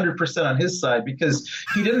 I'm 100% on his side because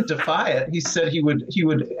he didn't defy it. He said he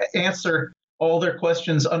would answer all their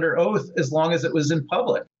questions under oath as long as it was in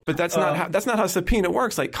public. But that's not how subpoena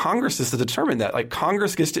works. Like Congress is to determine that. Like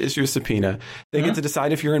Congress gets to issue a subpoena. They get to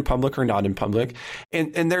decide if you're in public or not in public.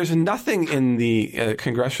 And there's nothing in the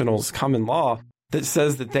congressional's common law that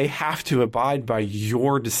says that they have to abide by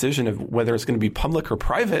your decision of whether it's going to be public or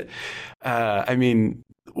private.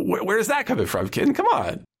 Where's that coming from, kid? Come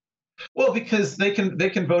on. Well, because they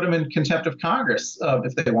can vote him in contempt of Congress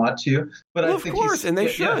if they want to. But of course, and they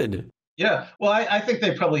should. Yeah, well, I think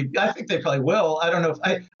they probably will. I don't know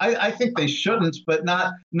if I think they shouldn't, but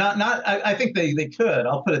not. I think they could.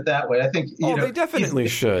 I'll put it that way. I think. They definitely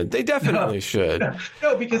should. They definitely should.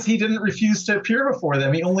 No, because he didn't refuse to appear before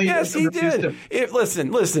them. He only he did.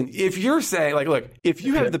 Listen. If you're saying look, if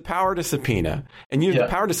you have the power to subpoena and you have the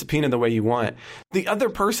power to subpoena the way you want, the other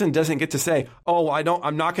person doesn't get to say,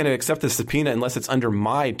 I'm not going to accept the subpoena unless it's under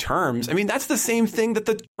my terms. I mean, that's the same thing that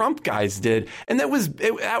the Trump guys did, and that was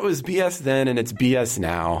BS then, and it's BS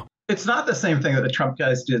now. It's not the same thing that the Trump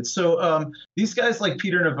guys did. So these guys like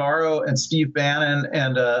Peter Navarro and Steve Bannon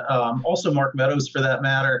and also Mark Meadows, for that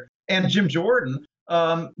matter, and Jim Jordan,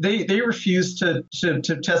 they refused to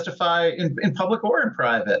testify in public or in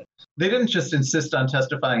private. They didn't just insist on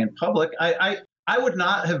testifying in public. I would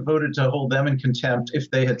not have voted to hold them in contempt if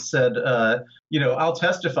they had said, I'll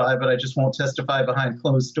testify, but I just won't testify behind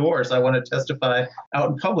closed doors. I want to testify out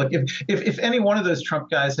in public. If any one of those Trump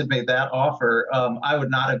guys had made that offer, I would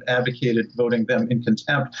not have advocated voting them in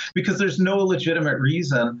contempt, because there's no legitimate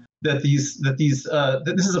reason that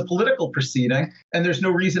this is a political proceeding, and there's no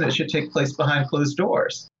reason it should take place behind closed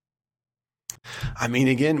doors. I mean,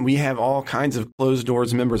 again, we have all kinds of closed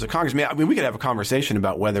doors members of Congress. I mean, we could have a conversation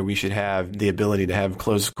about whether we should have the ability to have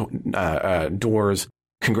closed doors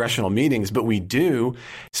congressional meetings, but we do.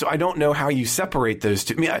 So I don't know how you separate those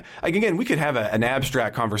two. I mean, again, we could have an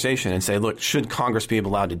abstract conversation and say, look, should Congress be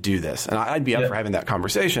allowed to do this? And I'd be up for having that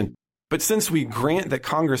conversation. But since we grant that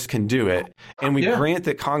Congress can do it, and we grant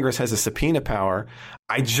that Congress has a subpoena power,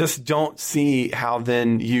 I just don't see how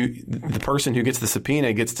then the person who gets the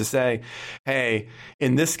subpoena gets to say, hey,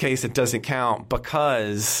 in this case, it doesn't count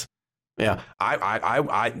because,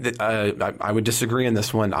 I would disagree in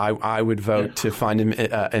this one. I would vote to find him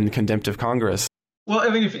in contempt of Congress. Well, I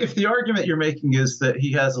mean, if the argument you're making is that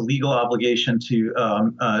he has a legal obligation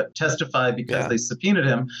to testify because they subpoenaed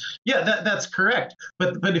him, that's correct.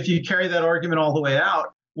 But if you carry that argument all the way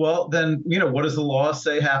out, well, then, what does the law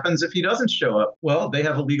say happens if he doesn't show up? Well, they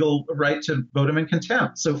have a legal right to vote him in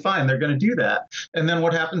contempt. So fine, they're going to do that. And then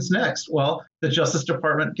what happens next? Well, the Justice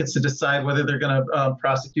Department gets to decide whether they're going to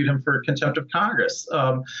prosecute him for contempt of Congress.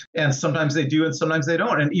 And sometimes they do and sometimes they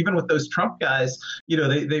don't. And even with those Trump guys,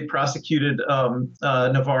 they prosecuted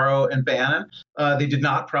Navarro and Bannon. They did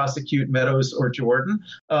not prosecute Meadows or Jordan.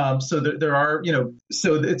 So there are,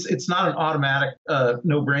 so it's not an automatic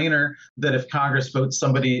no-brainer that if Congress votes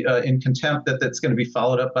somebody in contempt, that's going to be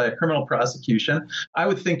followed up by a criminal prosecution. I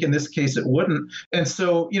would think in this case it wouldn't. And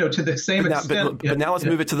so, to the same extent. But now let's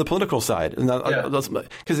move it to the political side.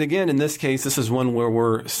 Because again, in this case, this is one where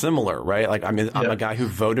we're similar, right? Like, I'm a guy who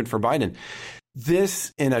voted for Biden.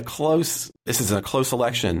 this is a close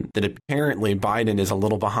election that apparently Biden is a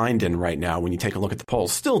little behind in right now when you take a look at the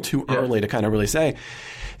polls. Still too early to kind of really say.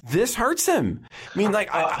 This hurts him. I mean, like,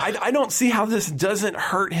 I don't see how this doesn't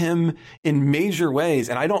hurt him in major ways.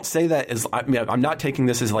 And I don't say that as, I mean, I'm not taking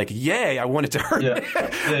this as like, yay, I want it to hurt.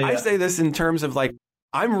 I say this in terms of like,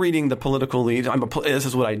 I'm reading the political lead. This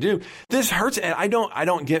is what I do. This hurts. And I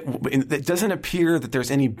don't get, it doesn't appear that there's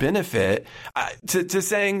any benefit to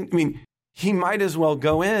saying, I mean, he might as well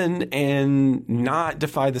go in and not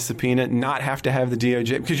defy the subpoena, not have to have the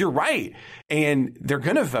DOJ, because you're right. And they're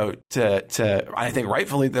going to vote to, I think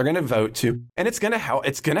rightfully, they're going to vote to, and it's going to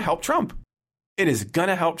help Trump. It is going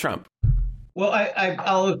to help Trump. Well,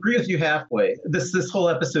 I'll agree with you halfway. This whole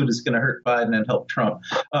episode is going to hurt Biden and help Trump.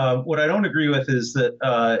 What I don't agree with is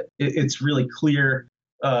that it's really clear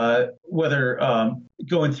whether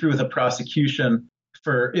going through with a prosecution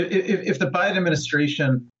for if the Biden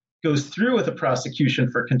administration goes through with a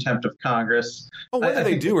prosecution for contempt of Congress. Well, whether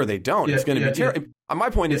they do or they don't, it's going to be terrible.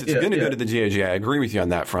 My point is it's going to go to the DOJ. I agree with you on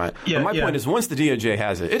that front. But my point is once the DOJ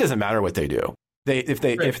has it, it doesn't matter what they do. If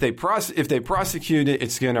they prosecute it,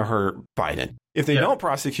 it's going to hurt Biden. If they don't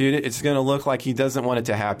prosecute it, it's going to look like he doesn't want it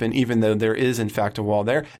to happen, even though there is in fact a wall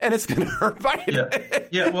there, and it's going to hurt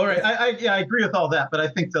Biden. Well, right. I agree with all that, but I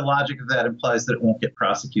think the logic of that implies that it won't get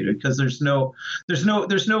prosecuted because there's no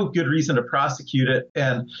good reason to prosecute it,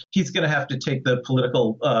 and he's going to have to take the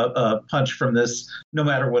political punch from this no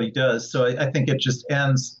matter what he does. So I think it just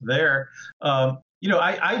ends there. I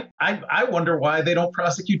wonder why they don't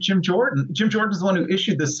prosecute Jim Jordan. Jim Jordan is the one who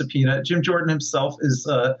issued this subpoena. Jim Jordan himself is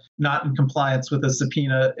not in compliance with the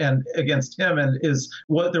subpoena and against him, and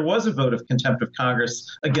there was a vote of contempt of Congress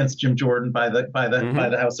against Jim Jordan by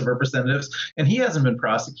the House of Representatives, and he hasn't been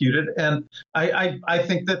prosecuted. And I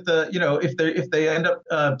think that if they end up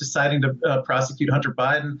deciding to prosecute Hunter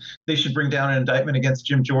Biden, they should bring down an indictment against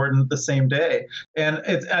Jim Jordan the same day. And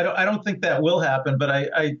I don't think that will happen, but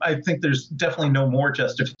I think there's definitely no more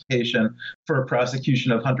justification for a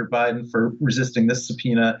prosecution of Hunter Biden for resisting this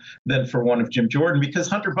subpoena than for one of Jim Jordan, because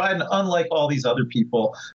Hunter Biden, unlike all these other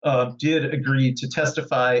people, did agree to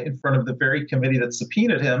testify in front of the very committee that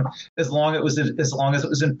subpoenaed him as long as it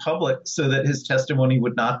was in public, so that his testimony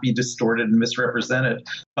would not be distorted and misrepresented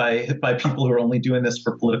by people who are only doing this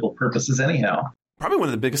for political purposes anyhow. Probably one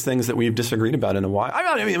of the biggest things that we've disagreed about in a while.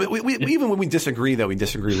 I mean, we even when we disagree, though, we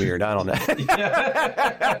disagree weird. I don't know.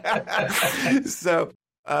 So,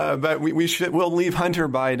 but we'll leave Hunter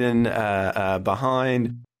Biden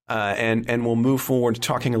behind, and we'll move forward to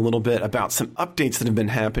talking a little bit about some updates that have been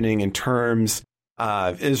happening in terms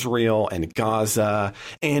of Israel and Gaza,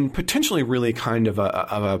 and potentially really kind of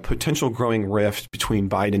a potential growing rift between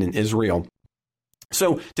Biden and Israel.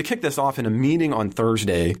 So, to kick this off, in a meeting on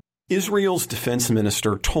Thursday, Israel's defense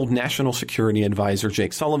minister told National Security Advisor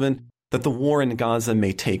Jake Sullivan that the war in Gaza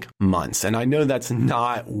may take months. And I know that's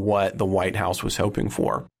not what the White House was hoping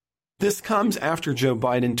for. This comes after Joe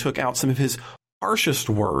Biden took out some of his harshest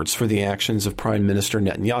words for the actions of Prime Minister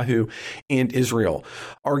Netanyahu and Israel,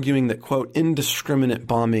 arguing that, quote, indiscriminate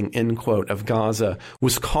bombing, end quote, of Gaza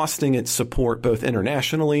was costing its support both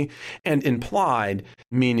internationally and implied,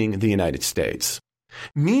 meaning the United States.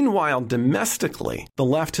 Meanwhile, domestically, the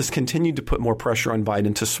left has continued to put more pressure on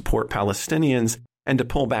Biden to support Palestinians and to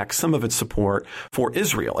pull back some of its support for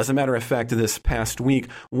Israel. As a matter of fact, this past week,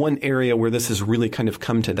 one area where this has really kind of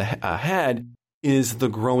come to the head is the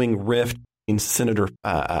growing rift in Senator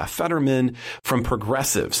Fetterman from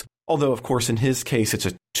progressives. Although, of course, in his case, it's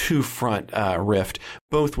a two-front rift,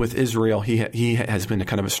 both with Israel. He has been a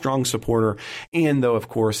kind of a strong supporter. And though, of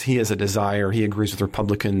course, he has a desire, he agrees with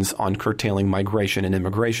Republicans on curtailing migration and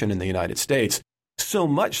immigration in the United States. So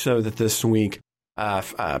much so that this week,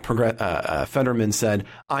 Fetterman said,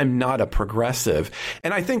 I'm not a progressive.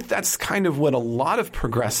 And I think that's kind of what a lot of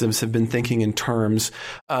progressives have been thinking in terms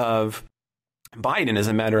of Biden. As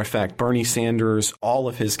a matter of fact, Bernie Sanders, all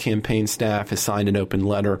of his campaign staff has signed an open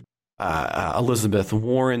letter. Elizabeth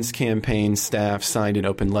Warren's campaign staff signed an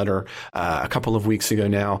open letter a couple of weeks ago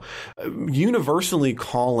now, universally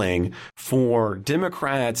calling for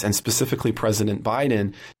Democrats and specifically President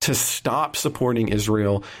Biden to stop supporting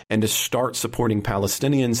Israel and to start supporting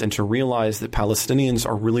Palestinians, and to realize that Palestinians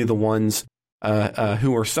are really the ones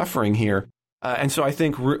who are suffering here. And so I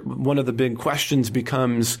think one of the big questions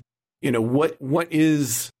becomes, what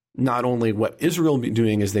is not only what Israel will be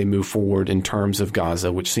doing as they move forward in terms of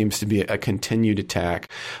Gaza, which seems to be a continued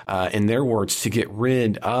attack, in their words, to get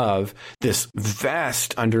rid of this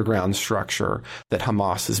vast underground structure that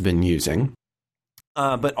Hamas has been using.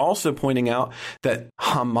 But also pointing out that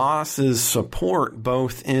Hamas's support,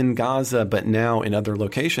 both in Gaza but now in other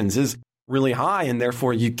locations, is really high, and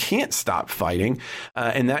therefore you can't stop fighting.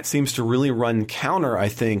 And that seems to really run counter, I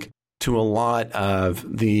think, to a lot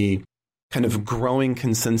of the kind of growing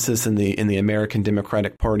consensus in the American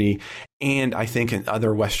Democratic Party, and I think in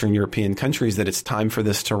other Western European countries, that it's time for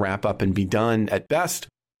this to wrap up and be done at best,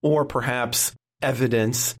 or perhaps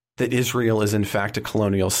evidence that Israel is in fact a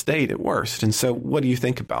colonial state at worst. And so what do you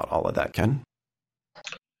think about all of that, Ken?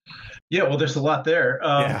 Yeah, well, there's a lot there.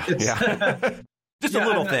 Just a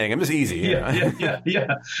little thing. It was easy.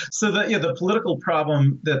 Yeah. So the political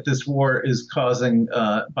problem that this war is causing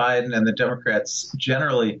Biden and the Democrats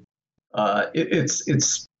generally,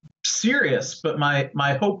 it's serious. But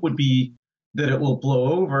my hope would be that it will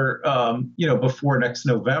blow over, before next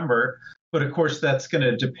November. But of course, that's going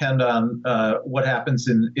to depend on what happens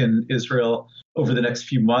in Israel over the next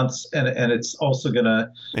few months, and it's also going to.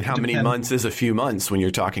 And how many months is a few months when you're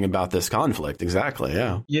talking about this conflict? Exactly.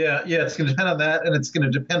 Yeah. It's going to depend on that, and it's going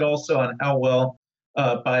to depend also on how well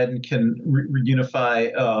Biden can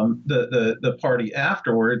reunify the party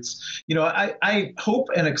afterwards. I hope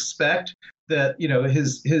and expect that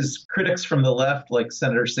his critics from the left, like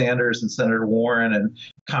Senator Sanders and Senator Warren and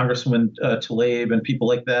Congresswoman Tlaib and people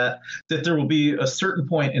like that there will be a certain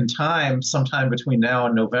point in time, sometime between now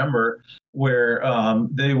and November, where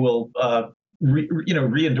they will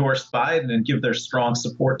re-endorse Biden and give their strong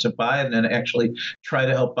support to Biden and actually try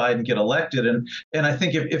to help Biden get elected. And I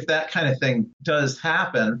think if that kind of thing does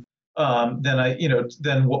happen,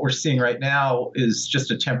 then what we're seeing right now is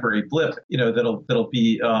just a temporary blip. That'll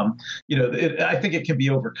be. I think it can be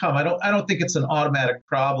overcome. I don't think it's an automatic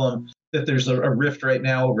problem that there's a rift right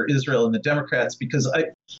now over Israel and the Democrats, because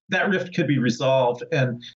that rift could be resolved,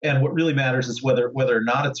 and what really matters is whether or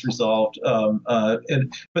not it's resolved.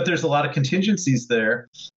 But there's a lot of contingencies there.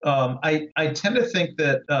 I tend to think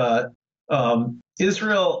that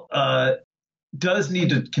Israel does need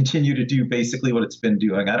to continue to do basically what it's been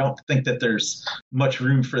doing. I don't think that there's much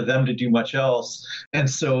room for them to do much else. And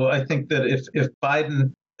so I think that if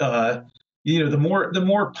Biden, the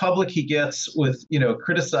more public he gets with,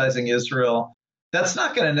 criticizing Israel, that's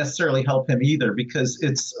not going to necessarily help him either, because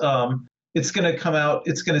it's going to come out,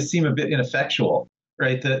 it's going to seem a bit ineffectual.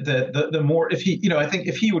 Right. The more if he, I think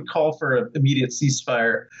if he would call for an immediate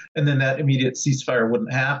ceasefire and then that immediate ceasefire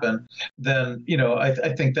wouldn't happen, then, I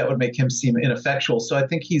think that would make him seem ineffectual. So I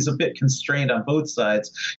think he's a bit constrained on both sides.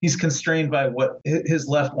 He's constrained by what his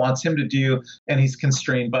left wants him to do, and he's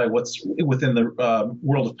constrained by what's within the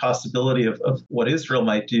world of possibility of what Israel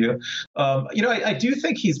might do. I do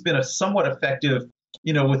think he's been a somewhat effective,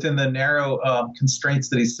 within the narrow constraints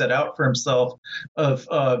that he's set out for himself of,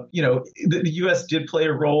 the U.S. did play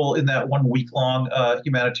a role in that 1 week long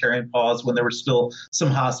humanitarian pause when there were still some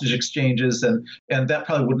hostage exchanges, and that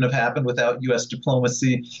probably wouldn't have happened without U.S.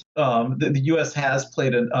 diplomacy. The U.S. has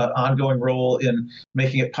played an ongoing role in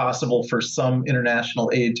making it possible for some international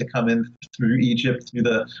aid to come in through Egypt, through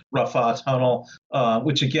the Rafah tunnel,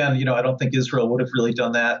 which again, I don't think Israel would have really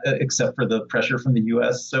done that except for the pressure from the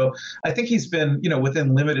U.S. So I think he's been,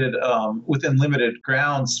 within limited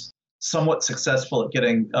grounds, somewhat successful at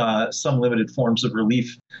getting some limited forms of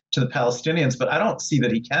relief to the Palestinians, but I don't see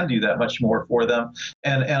that he can do that much more for them,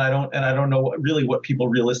 and I don't know what people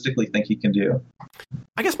realistically think he can do.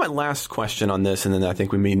 I guess my last question on this, and then I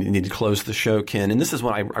think we may need to close the show, Ken, and this is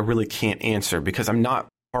what I really can't answer because I'm not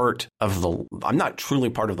truly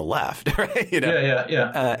part of the left, right?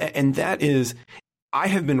 And that is, I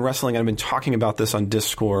have been wrestling. I've been talking about this on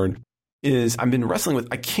Discord. I've been wrestling with,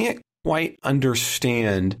 I can't quite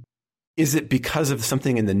understand, is it because of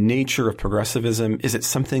something in the nature of progressivism? Is it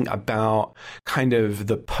something about kind of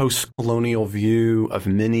the post-colonial view of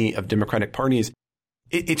many of Democratic parties?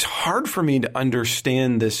 It's hard for me to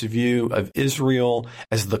understand this view of Israel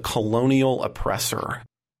as the colonial oppressor.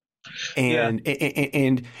 And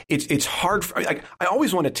it's hard. I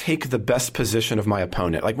always want to take the best position of my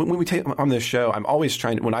opponent. Like when we take on this show, I'm always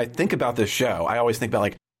when I think about this show, I always think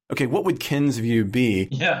about okay, what would Ken's view be?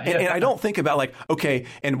 And I don't think about okay,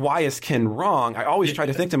 and why is Ken wrong? I always try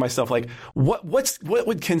to think to myself, what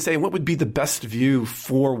would Ken say? What would be the best view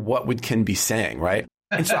for what would Ken be saying, right?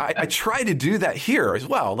 And so I try to do that here as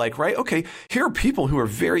well. Right? Okay, here are people who are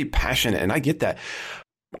very passionate, and I get that.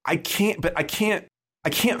 I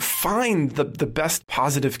can't find the best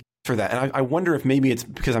positive for that. And I wonder if maybe it's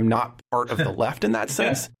because I'm not part of the left in that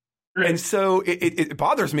sense. Right. And so it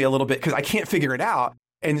bothers me a little bit because I can't figure it out.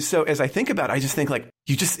 And so as I think about it, I just think it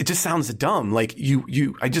just sounds dumb. I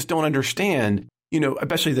just don't understand,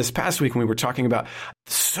 especially this past week when we were talking about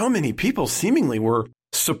so many people seemingly were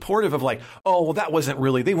supportive of they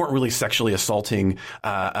weren't really sexually assaulting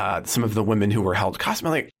some of the women who were held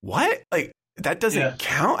hostage. What? That doesn't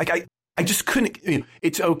count. I just couldn't.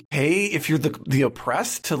 It's okay if you're the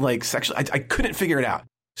oppressed to like sexually. I couldn't figure it out.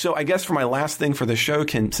 So I guess for my last thing for the show,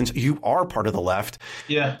 since you are part of the left,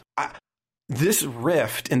 this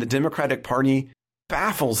rift in the Democratic Party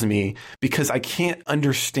baffles me because I can't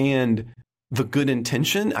understand the good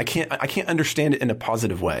intention. I can't understand it in a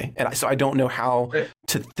positive way, and so I don't know how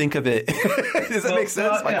to think of it. Does that make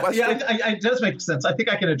sense? My question. Yeah, it does make sense. I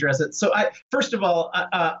think I can address it. So, first of all,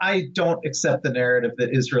 I don't accept the narrative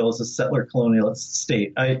that Israel is a settler colonialist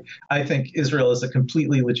state. I think Israel is a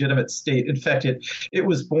completely legitimate state. In fact, it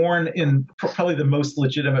was born in probably the most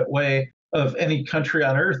legitimate way of any country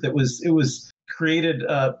on earth. It was created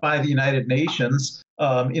by the United Nations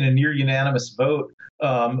in a near unanimous vote.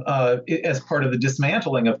 As part of the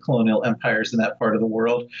dismantling of colonial empires in that part of the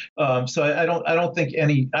world. So I don't think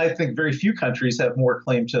I think very few countries have more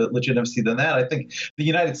claim to legitimacy than that. I think the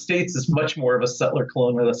United States is much more of a settler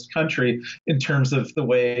colonialist country in terms of the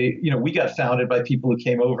way, we got founded by people who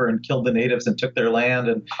came over and killed the natives and took their land.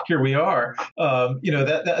 And here we are.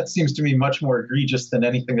 That seems to me much more egregious than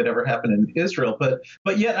anything that ever happened in Israel.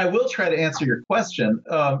 But yet I will try to answer your question.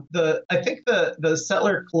 I think the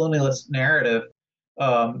settler colonialist narrative,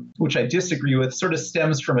 which I disagree with, sort of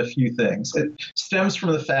stems from a few things. It stems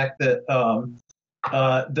from the fact that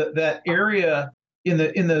that area in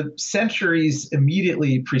the centuries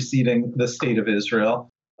immediately preceding the state of Israel,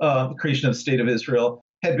 the creation of the state of Israel,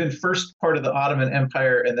 had been first part of the Ottoman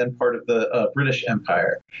Empire and then part of the British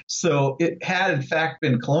Empire. So it had, in fact,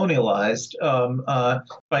 been colonialized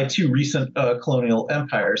by two recent colonial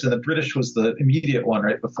empires. And the British was the immediate one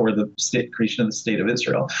right before the creation of the State of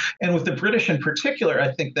Israel. And with the British in particular,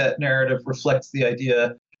 I think that narrative reflects the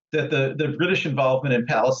idea that the British involvement in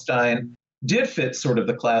Palestine did fit sort of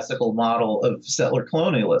the classical model of settler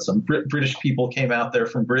colonialism. British people came out there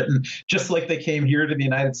from Britain, just like they came here to the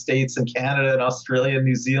United States and Canada and Australia and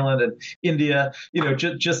New Zealand and India,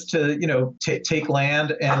 just to, take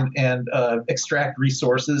land and extract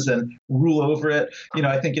resources and rule over it.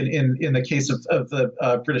 I think in the case of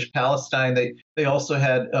the British Palestine, they also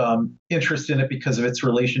had interest in it because of its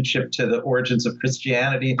relationship to the origins of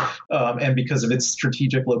Christianity and because of its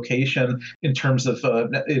strategic location in terms of,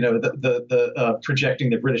 projecting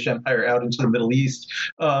the British Empire out into the Middle East.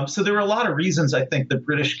 So there were a lot of reasons I think the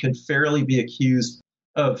British could fairly be accused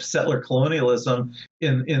of settler colonialism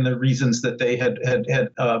in the reasons that they had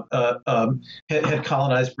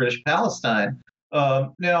colonized British Palestine.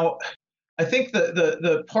 Now, I think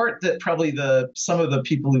the part that probably some of the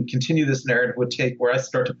people who continue this narrative would take, where I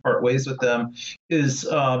start to part ways with them, is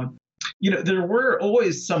there were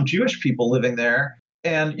always some Jewish people living there.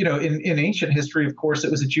 And, in ancient history, of course, it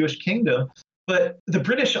was a Jewish kingdom. But the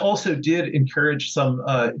British also did encourage some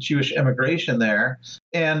Jewish immigration there.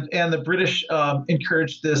 And the British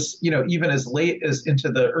encouraged this, even as late as into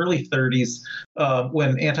the early 30s,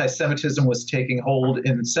 when anti-Semitism was taking hold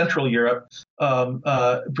in Central Europe.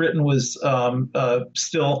 Britain was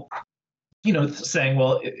still saying,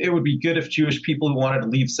 well, it would be good if Jewish people who wanted to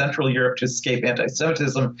leave Central Europe to escape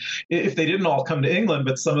anti-Semitism, if they didn't all come to England,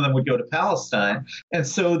 but some of them would go to Palestine. And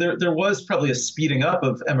so there was probably a speeding up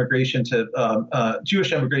of emigration to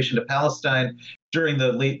Jewish emigration to Palestine during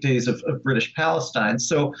the late days of British Palestine.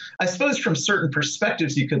 So I suppose from certain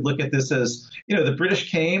perspectives, you could look at this as, the British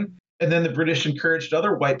came, and then the British encouraged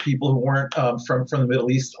other white people who weren't from the Middle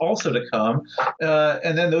East also to come.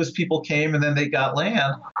 And then those people came and then they got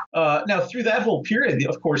land. Now, through that whole period,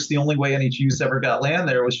 of course, the only way any Jews ever got land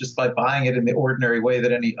there was just by buying it in the ordinary way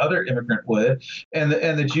that any other immigrant would. And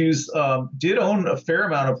the Jews did own a fair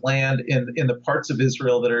amount of land in the parts of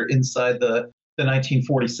Israel that are inside the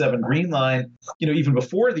 1947 Green Line, even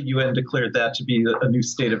before the UN declared that to be a new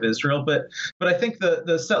state of Israel. But I think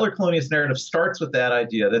the settler colonialist narrative starts with that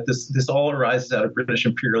idea that this all arises out of British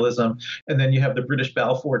imperialism. And then you have the British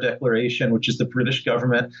Balfour Declaration, which is the British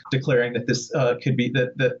government declaring that this could be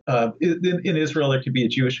that in Israel there could be a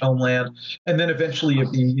Jewish homeland. And then eventually you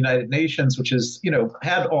have the United Nations, which is,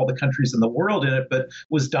 had all the countries in the world in it, but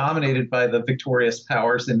was dominated by the victorious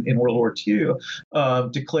powers in World War II,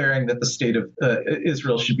 declaring that the state of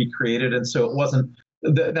Israel should be created. And so it wasn't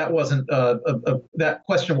that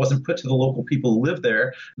question wasn't put to the local people who live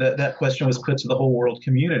there. That question was put to the whole world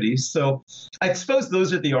community. So I suppose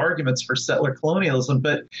those are the arguments for settler colonialism,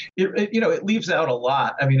 but it leaves out a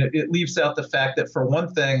lot. I mean, it leaves out the fact that, for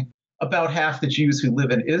one thing, about half the Jews who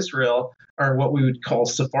live in Israel are what we would call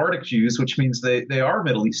Sephardic Jews, which means they are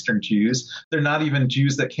Middle Eastern Jews. They're not even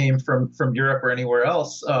Jews that came from Europe or anywhere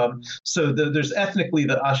else. So there's ethnically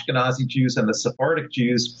the Ashkenazi Jews and the Sephardic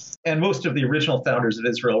Jews, and most of the original founders of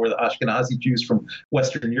Israel were the Ashkenazi Jews from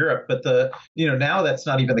Western Europe. But now that's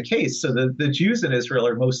not even the case. So the Jews in Israel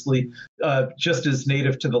are mostly just as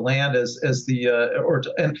native to the land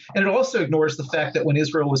and it also ignores the fact that when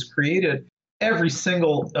Israel was created, every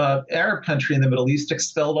single Arab country in the Middle East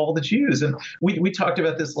expelled all the Jews. And we talked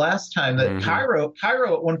about this last time, that Cairo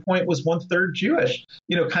at one point was 1/3 Jewish,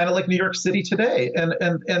 kind of like New York City today. And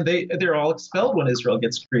they're all expelled when Israel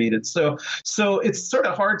gets created. So it's sort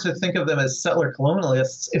of hard to think of them as settler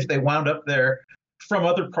colonialists if they wound up there from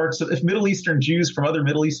other parts if Middle Eastern Jews from other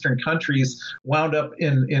Middle Eastern countries wound up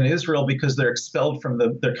in Israel because they're expelled from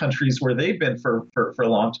their countries where they've been for a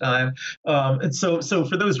long time. And so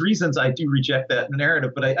for those reasons, I do reject that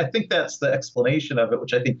narrative. But I think that's the explanation of it,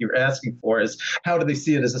 which I think you're asking for, is how do they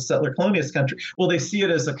see it as a settler colonialist country? Well, they see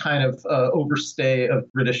it as a kind of overstay of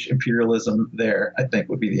British imperialism there, I think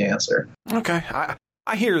would be the answer. Okay.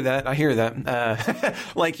 I hear that.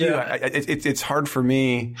 Like you, it's hard for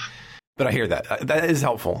me. But I hear that. That is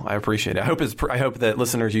helpful. I appreciate it. I hope that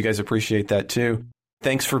listeners, you guys appreciate that too.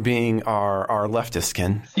 Thanks for being our leftist,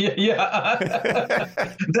 Ken. Yeah.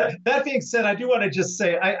 That being said, I do want to just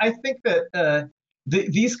say I think that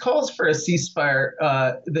these calls for a ceasefire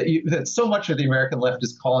that so much of the American left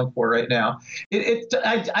is calling for right now,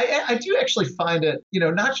 I do actually find it,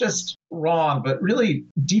 not just wrong, but really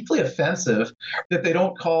deeply offensive that they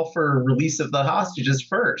don't call for release of the hostages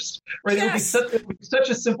first, right? Yes. It would be such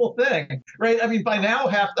a simple thing, right? I mean, by now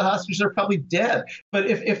half the hostages are probably dead, but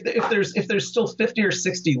if there's still 50 or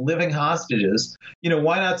 60 living hostages,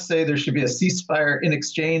 why not say there should be a ceasefire in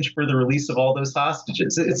exchange for the release of all those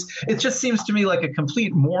hostages? It just seems to me like a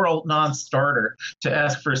complete moral non-starter to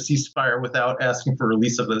ask for a ceasefire without asking for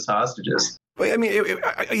release of those hostages. I mean,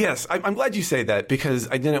 yes, I'm glad you say that, because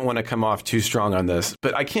I didn't want to come off too strong on this,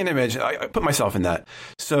 but I can't imagine. I put myself in that.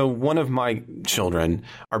 So one of my children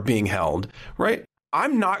are being held, right?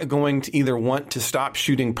 I'm not going to either want to stop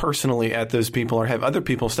shooting personally at those people or have other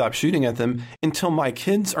people stop shooting at them until my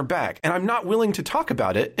kids are back. And I'm not willing to talk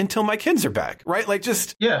about it until my kids are back, right? Like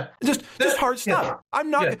just hard stuff. Yeah.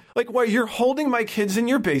 I'm not like, while you're holding my kids in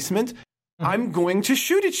your basement, I'm going to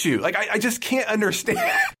shoot at you. Like, I just can't understand.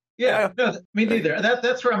 Yeah, no, me neither.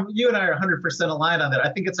 That's where you and I are 100% aligned on that.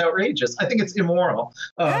 I think it's outrageous. I think it's immoral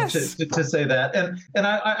to say that. And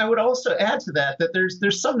I would also add to that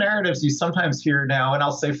there's some narratives you sometimes hear now, and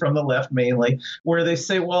I'll say from the left mainly, where they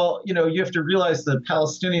say, well, you have to realize the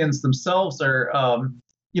Palestinians themselves are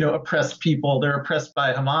oppressed people. They're oppressed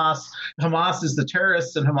by Hamas. Hamas is the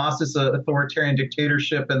terrorists, and Hamas is an authoritarian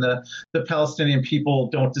dictatorship, and the Palestinian people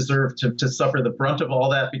don't deserve to suffer the brunt of all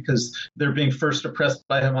that because they're being first oppressed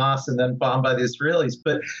by Hamas and then bombed by the Israelis.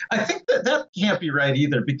 But I think that can't be right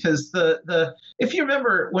either, because if you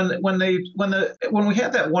remember when we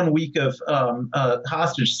had that 1 week of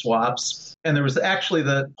hostage swaps, and there was actually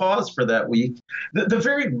the pause for that week, the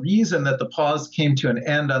very reason that the pause came to an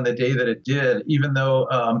end on the day that it did, even though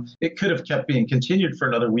it could have kept being continued for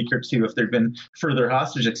another week or two if there'd been further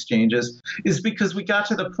hostage exchanges, is because we got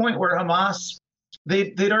to the point where Hamas,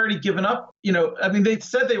 they'd already given up. They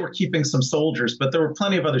said they were keeping some soldiers, but there were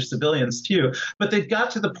plenty of other civilians too. But they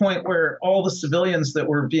got to the point where all the civilians that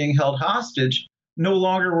were being held hostage no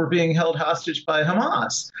longer were being held hostage by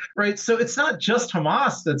Hamas, right? So it's not just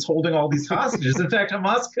Hamas that's holding all these hostages. In fact,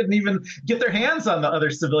 Hamas couldn't even get their hands on the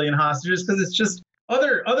other civilian hostages because it's just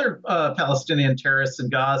other Palestinian terrorists in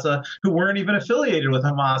Gaza who weren't even affiliated with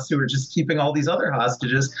Hamas, who were just keeping all these other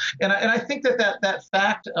hostages. And I think that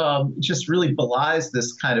fact just really belies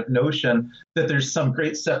this kind of notion that there's some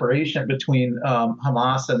great separation between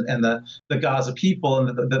Hamas and the Gaza people,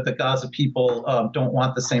 and that the Gaza people don't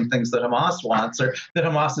want the same things that Hamas wants, or that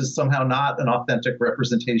Hamas is somehow not an authentic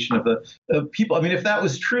representation of the people. I mean, if that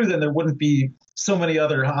was true, then there wouldn't be so many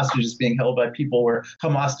other hostages being held by people where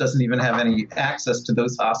Hamas doesn't even have any access to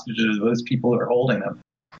those hostages, those people who are holding them.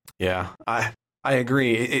 Yeah, I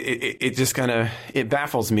agree. It just it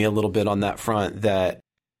baffles me a little bit on that front, that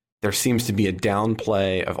there seems to be a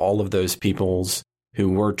downplay of all of those peoples who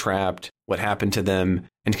were trapped, what happened to them,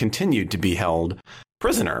 and continued to be held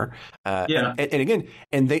prisoner. And again,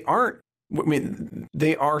 and they aren't,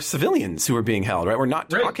 they are civilians who are being held, right? We're not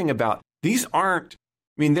talking about, these aren't,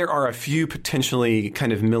 there are a few potentially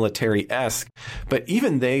kind of military-esque, but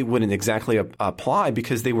even they wouldn't exactly apply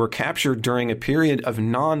because they were captured during a period of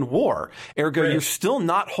non-war. Ergo, you're still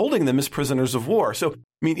not holding them as prisoners of war. So,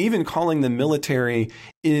 even calling them military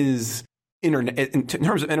is in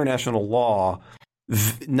terms of international law,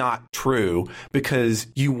 not true, because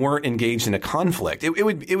you weren't engaged in a conflict.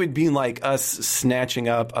 It would be like us snatching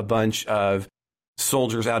up a bunch of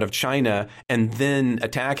soldiers out of China and then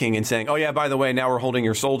attacking and saying, "Oh yeah, by the way, now we're holding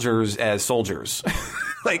your soldiers as soldiers."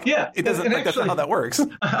 It doesn't. That's not how that works.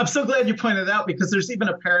 I'm so glad you pointed it out, because there's even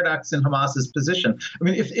a paradox in Hamas's position. I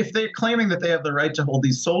mean, if they're claiming that they have the right to hold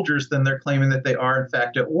these soldiers, then they're claiming that they are in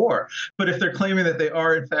fact at war. But if they're claiming that they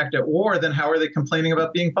are in fact at war, then how are they complaining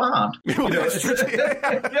about being bombed?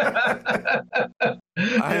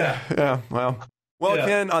 Well,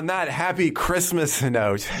 Ken, on that happy Christmas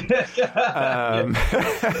note,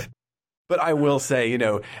 but I will say,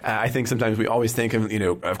 I think sometimes we always think of,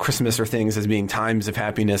 of Christmas or things as being times of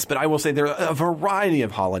happiness. But I will say there are a variety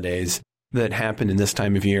of holidays that happen in this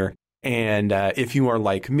time of year. And if you are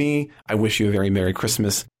like me, I wish you a very Merry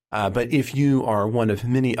Christmas. But if you are one of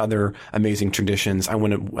many other amazing traditions, I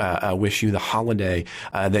want to wish you the holiday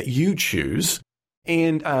that you choose.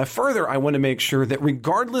 And further, I want to make sure that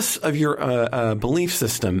regardless of your belief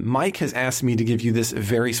system, Mike has asked me to give you this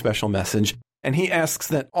very special message. And he asks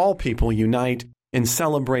that all people unite in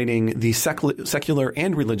celebrating the secular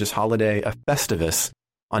and religious holiday of Festivus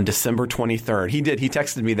on December 23rd. He did. He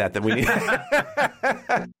texted me that we need.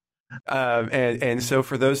 And so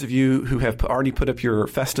for those of you who have already put up your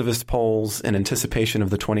Festivus polls in anticipation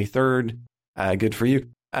of the 23rd, good for you.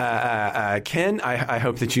 Ken, I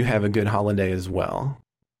hope that you have a good holiday as well.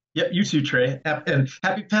 Yeah, you too, Trey. And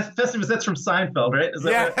happy Festivus. That's from Seinfeld, right? Is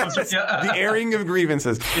that the airing of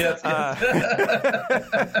grievances. Yes.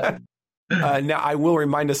 Now, I will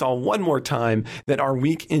remind us all one more time that our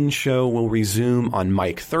weekend show will resume on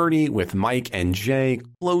Mike 30 with Mike and Jay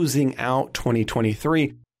closing out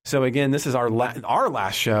 2023. So again, this is our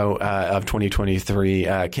last show of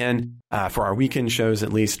 2023, Ken, for our weekend shows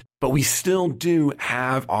at least. But we still do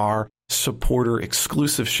have our supporter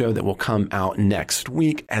exclusive show that will come out next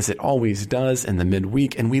week, as it always does in the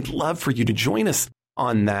midweek. And we'd love for you to join us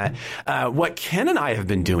on that. What Ken and I have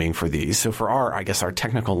been doing for these, so for our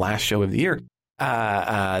technical last show of the year,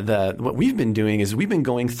 what we've been doing is we've been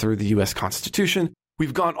going through the U.S. Constitution.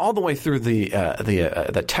 We've gone all the way through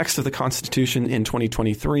the text of the Constitution in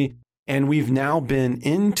 2023, and we've now been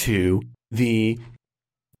into the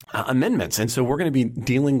amendments. And so we're going to be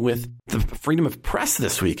dealing with the freedom of press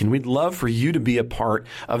this week. And we'd love for you to be a part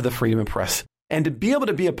of the freedom of press. And to be able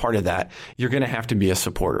to be a part of that, you're going to have to be a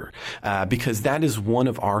supporter, because that is one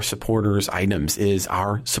of our supporters' items, is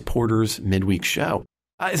our supporters midweek show.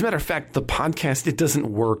 As a matter of fact, the podcast, it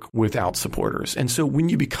doesn't work without supporters. And so when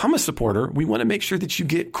you become a supporter, we want to make sure that you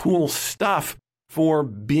get cool stuff for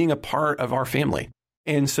being a part of our family.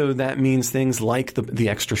 And so that means things like the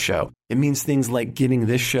extra show. It means things like getting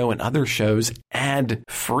this show and other shows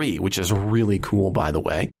ad-free, which is really cool, by the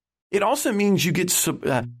way. It also means you get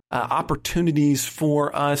opportunities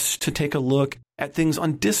for us to take a look at things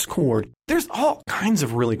on Discord. There's all kinds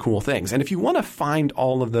of really cool things. And if you want to find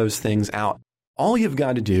all of those things out, all you've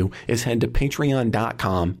got to do is head to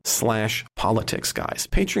patreon.com/politicsguys,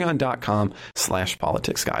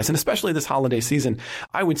 patreon.com/politicsguys. And especially this holiday season,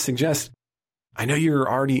 I would suggest, I know you're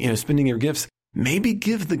already spending your gifts. Maybe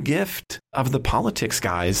give the gift of the Politics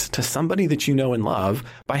Guys to somebody that you know and love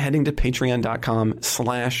by heading to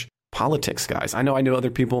patreon.com/politicsguys. I know other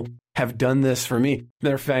people have done this for me.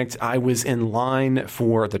 Matter of fact, I was in line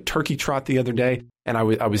for the turkey trot the other day, and I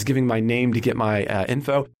was giving my name to get my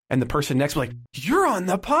info, and the person next was like, "You're on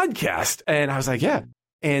the podcast," and I was like, "Yeah."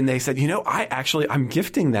 And they said, I'm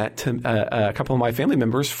gifting that to a couple of my family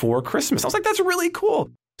members for Christmas. I was like, "That's really cool."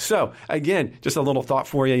 So again, just a little thought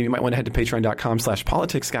for you. You might want to head to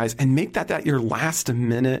patreon.com/politicsguys and make that your last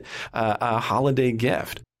minute holiday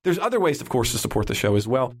gift. There's other ways, of course, to support the show as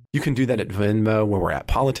well. You can do that at Venmo, where we're at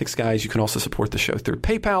Politics Guys. You can also support the show through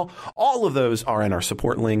PayPal. All of those are in our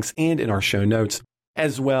support links and in our show notes,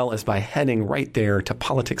 as well as by heading right there to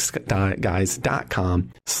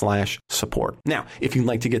politicsguys.com/support. Now, if you'd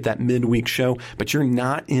like to get that midweek show, but you're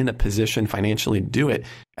not in a position financially to do it,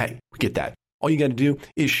 hey, we get that. All you got to do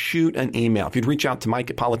is shoot an email. If you'd reach out to Mike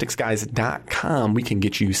at politicsguys.com, we can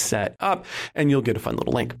get you set up and you'll get a fun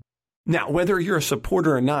little link. Now, whether you're a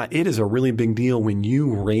supporter or not, it is a really big deal when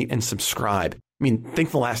you rate and subscribe. I mean, think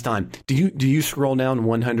the last time. Do you scroll down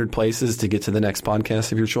 100 places to get to the next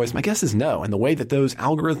podcast of your choice? My guess is no. And the way that those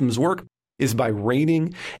algorithms work is by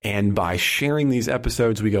rating and by sharing these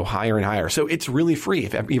episodes, we go higher and higher. So it's really free.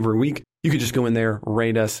 If every week you could just go in there,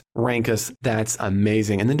 rate us, rank us. That's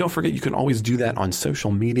amazing. And then don't forget, you can always do that on social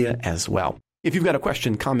media as well. If you've got a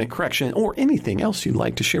question, comment, correction, or anything else you'd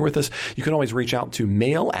like to share with us, you can always reach out to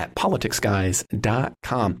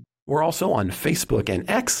mail@politicsguys.com. We're also on Facebook and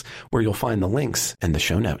X, where you'll find the links in the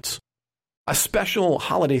show notes. A special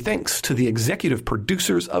holiday thanks to the executive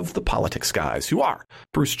producers of The Politics Guys, who are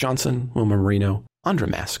Bruce Johnson, Wilma Marino, Andra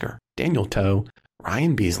Masker, Daniel Toe,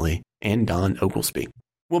 Ryan Beasley, and Don Oglesby.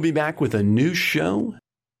 We'll be back with a new show,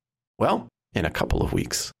 well, in a couple of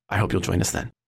weeks. I hope you'll join us then.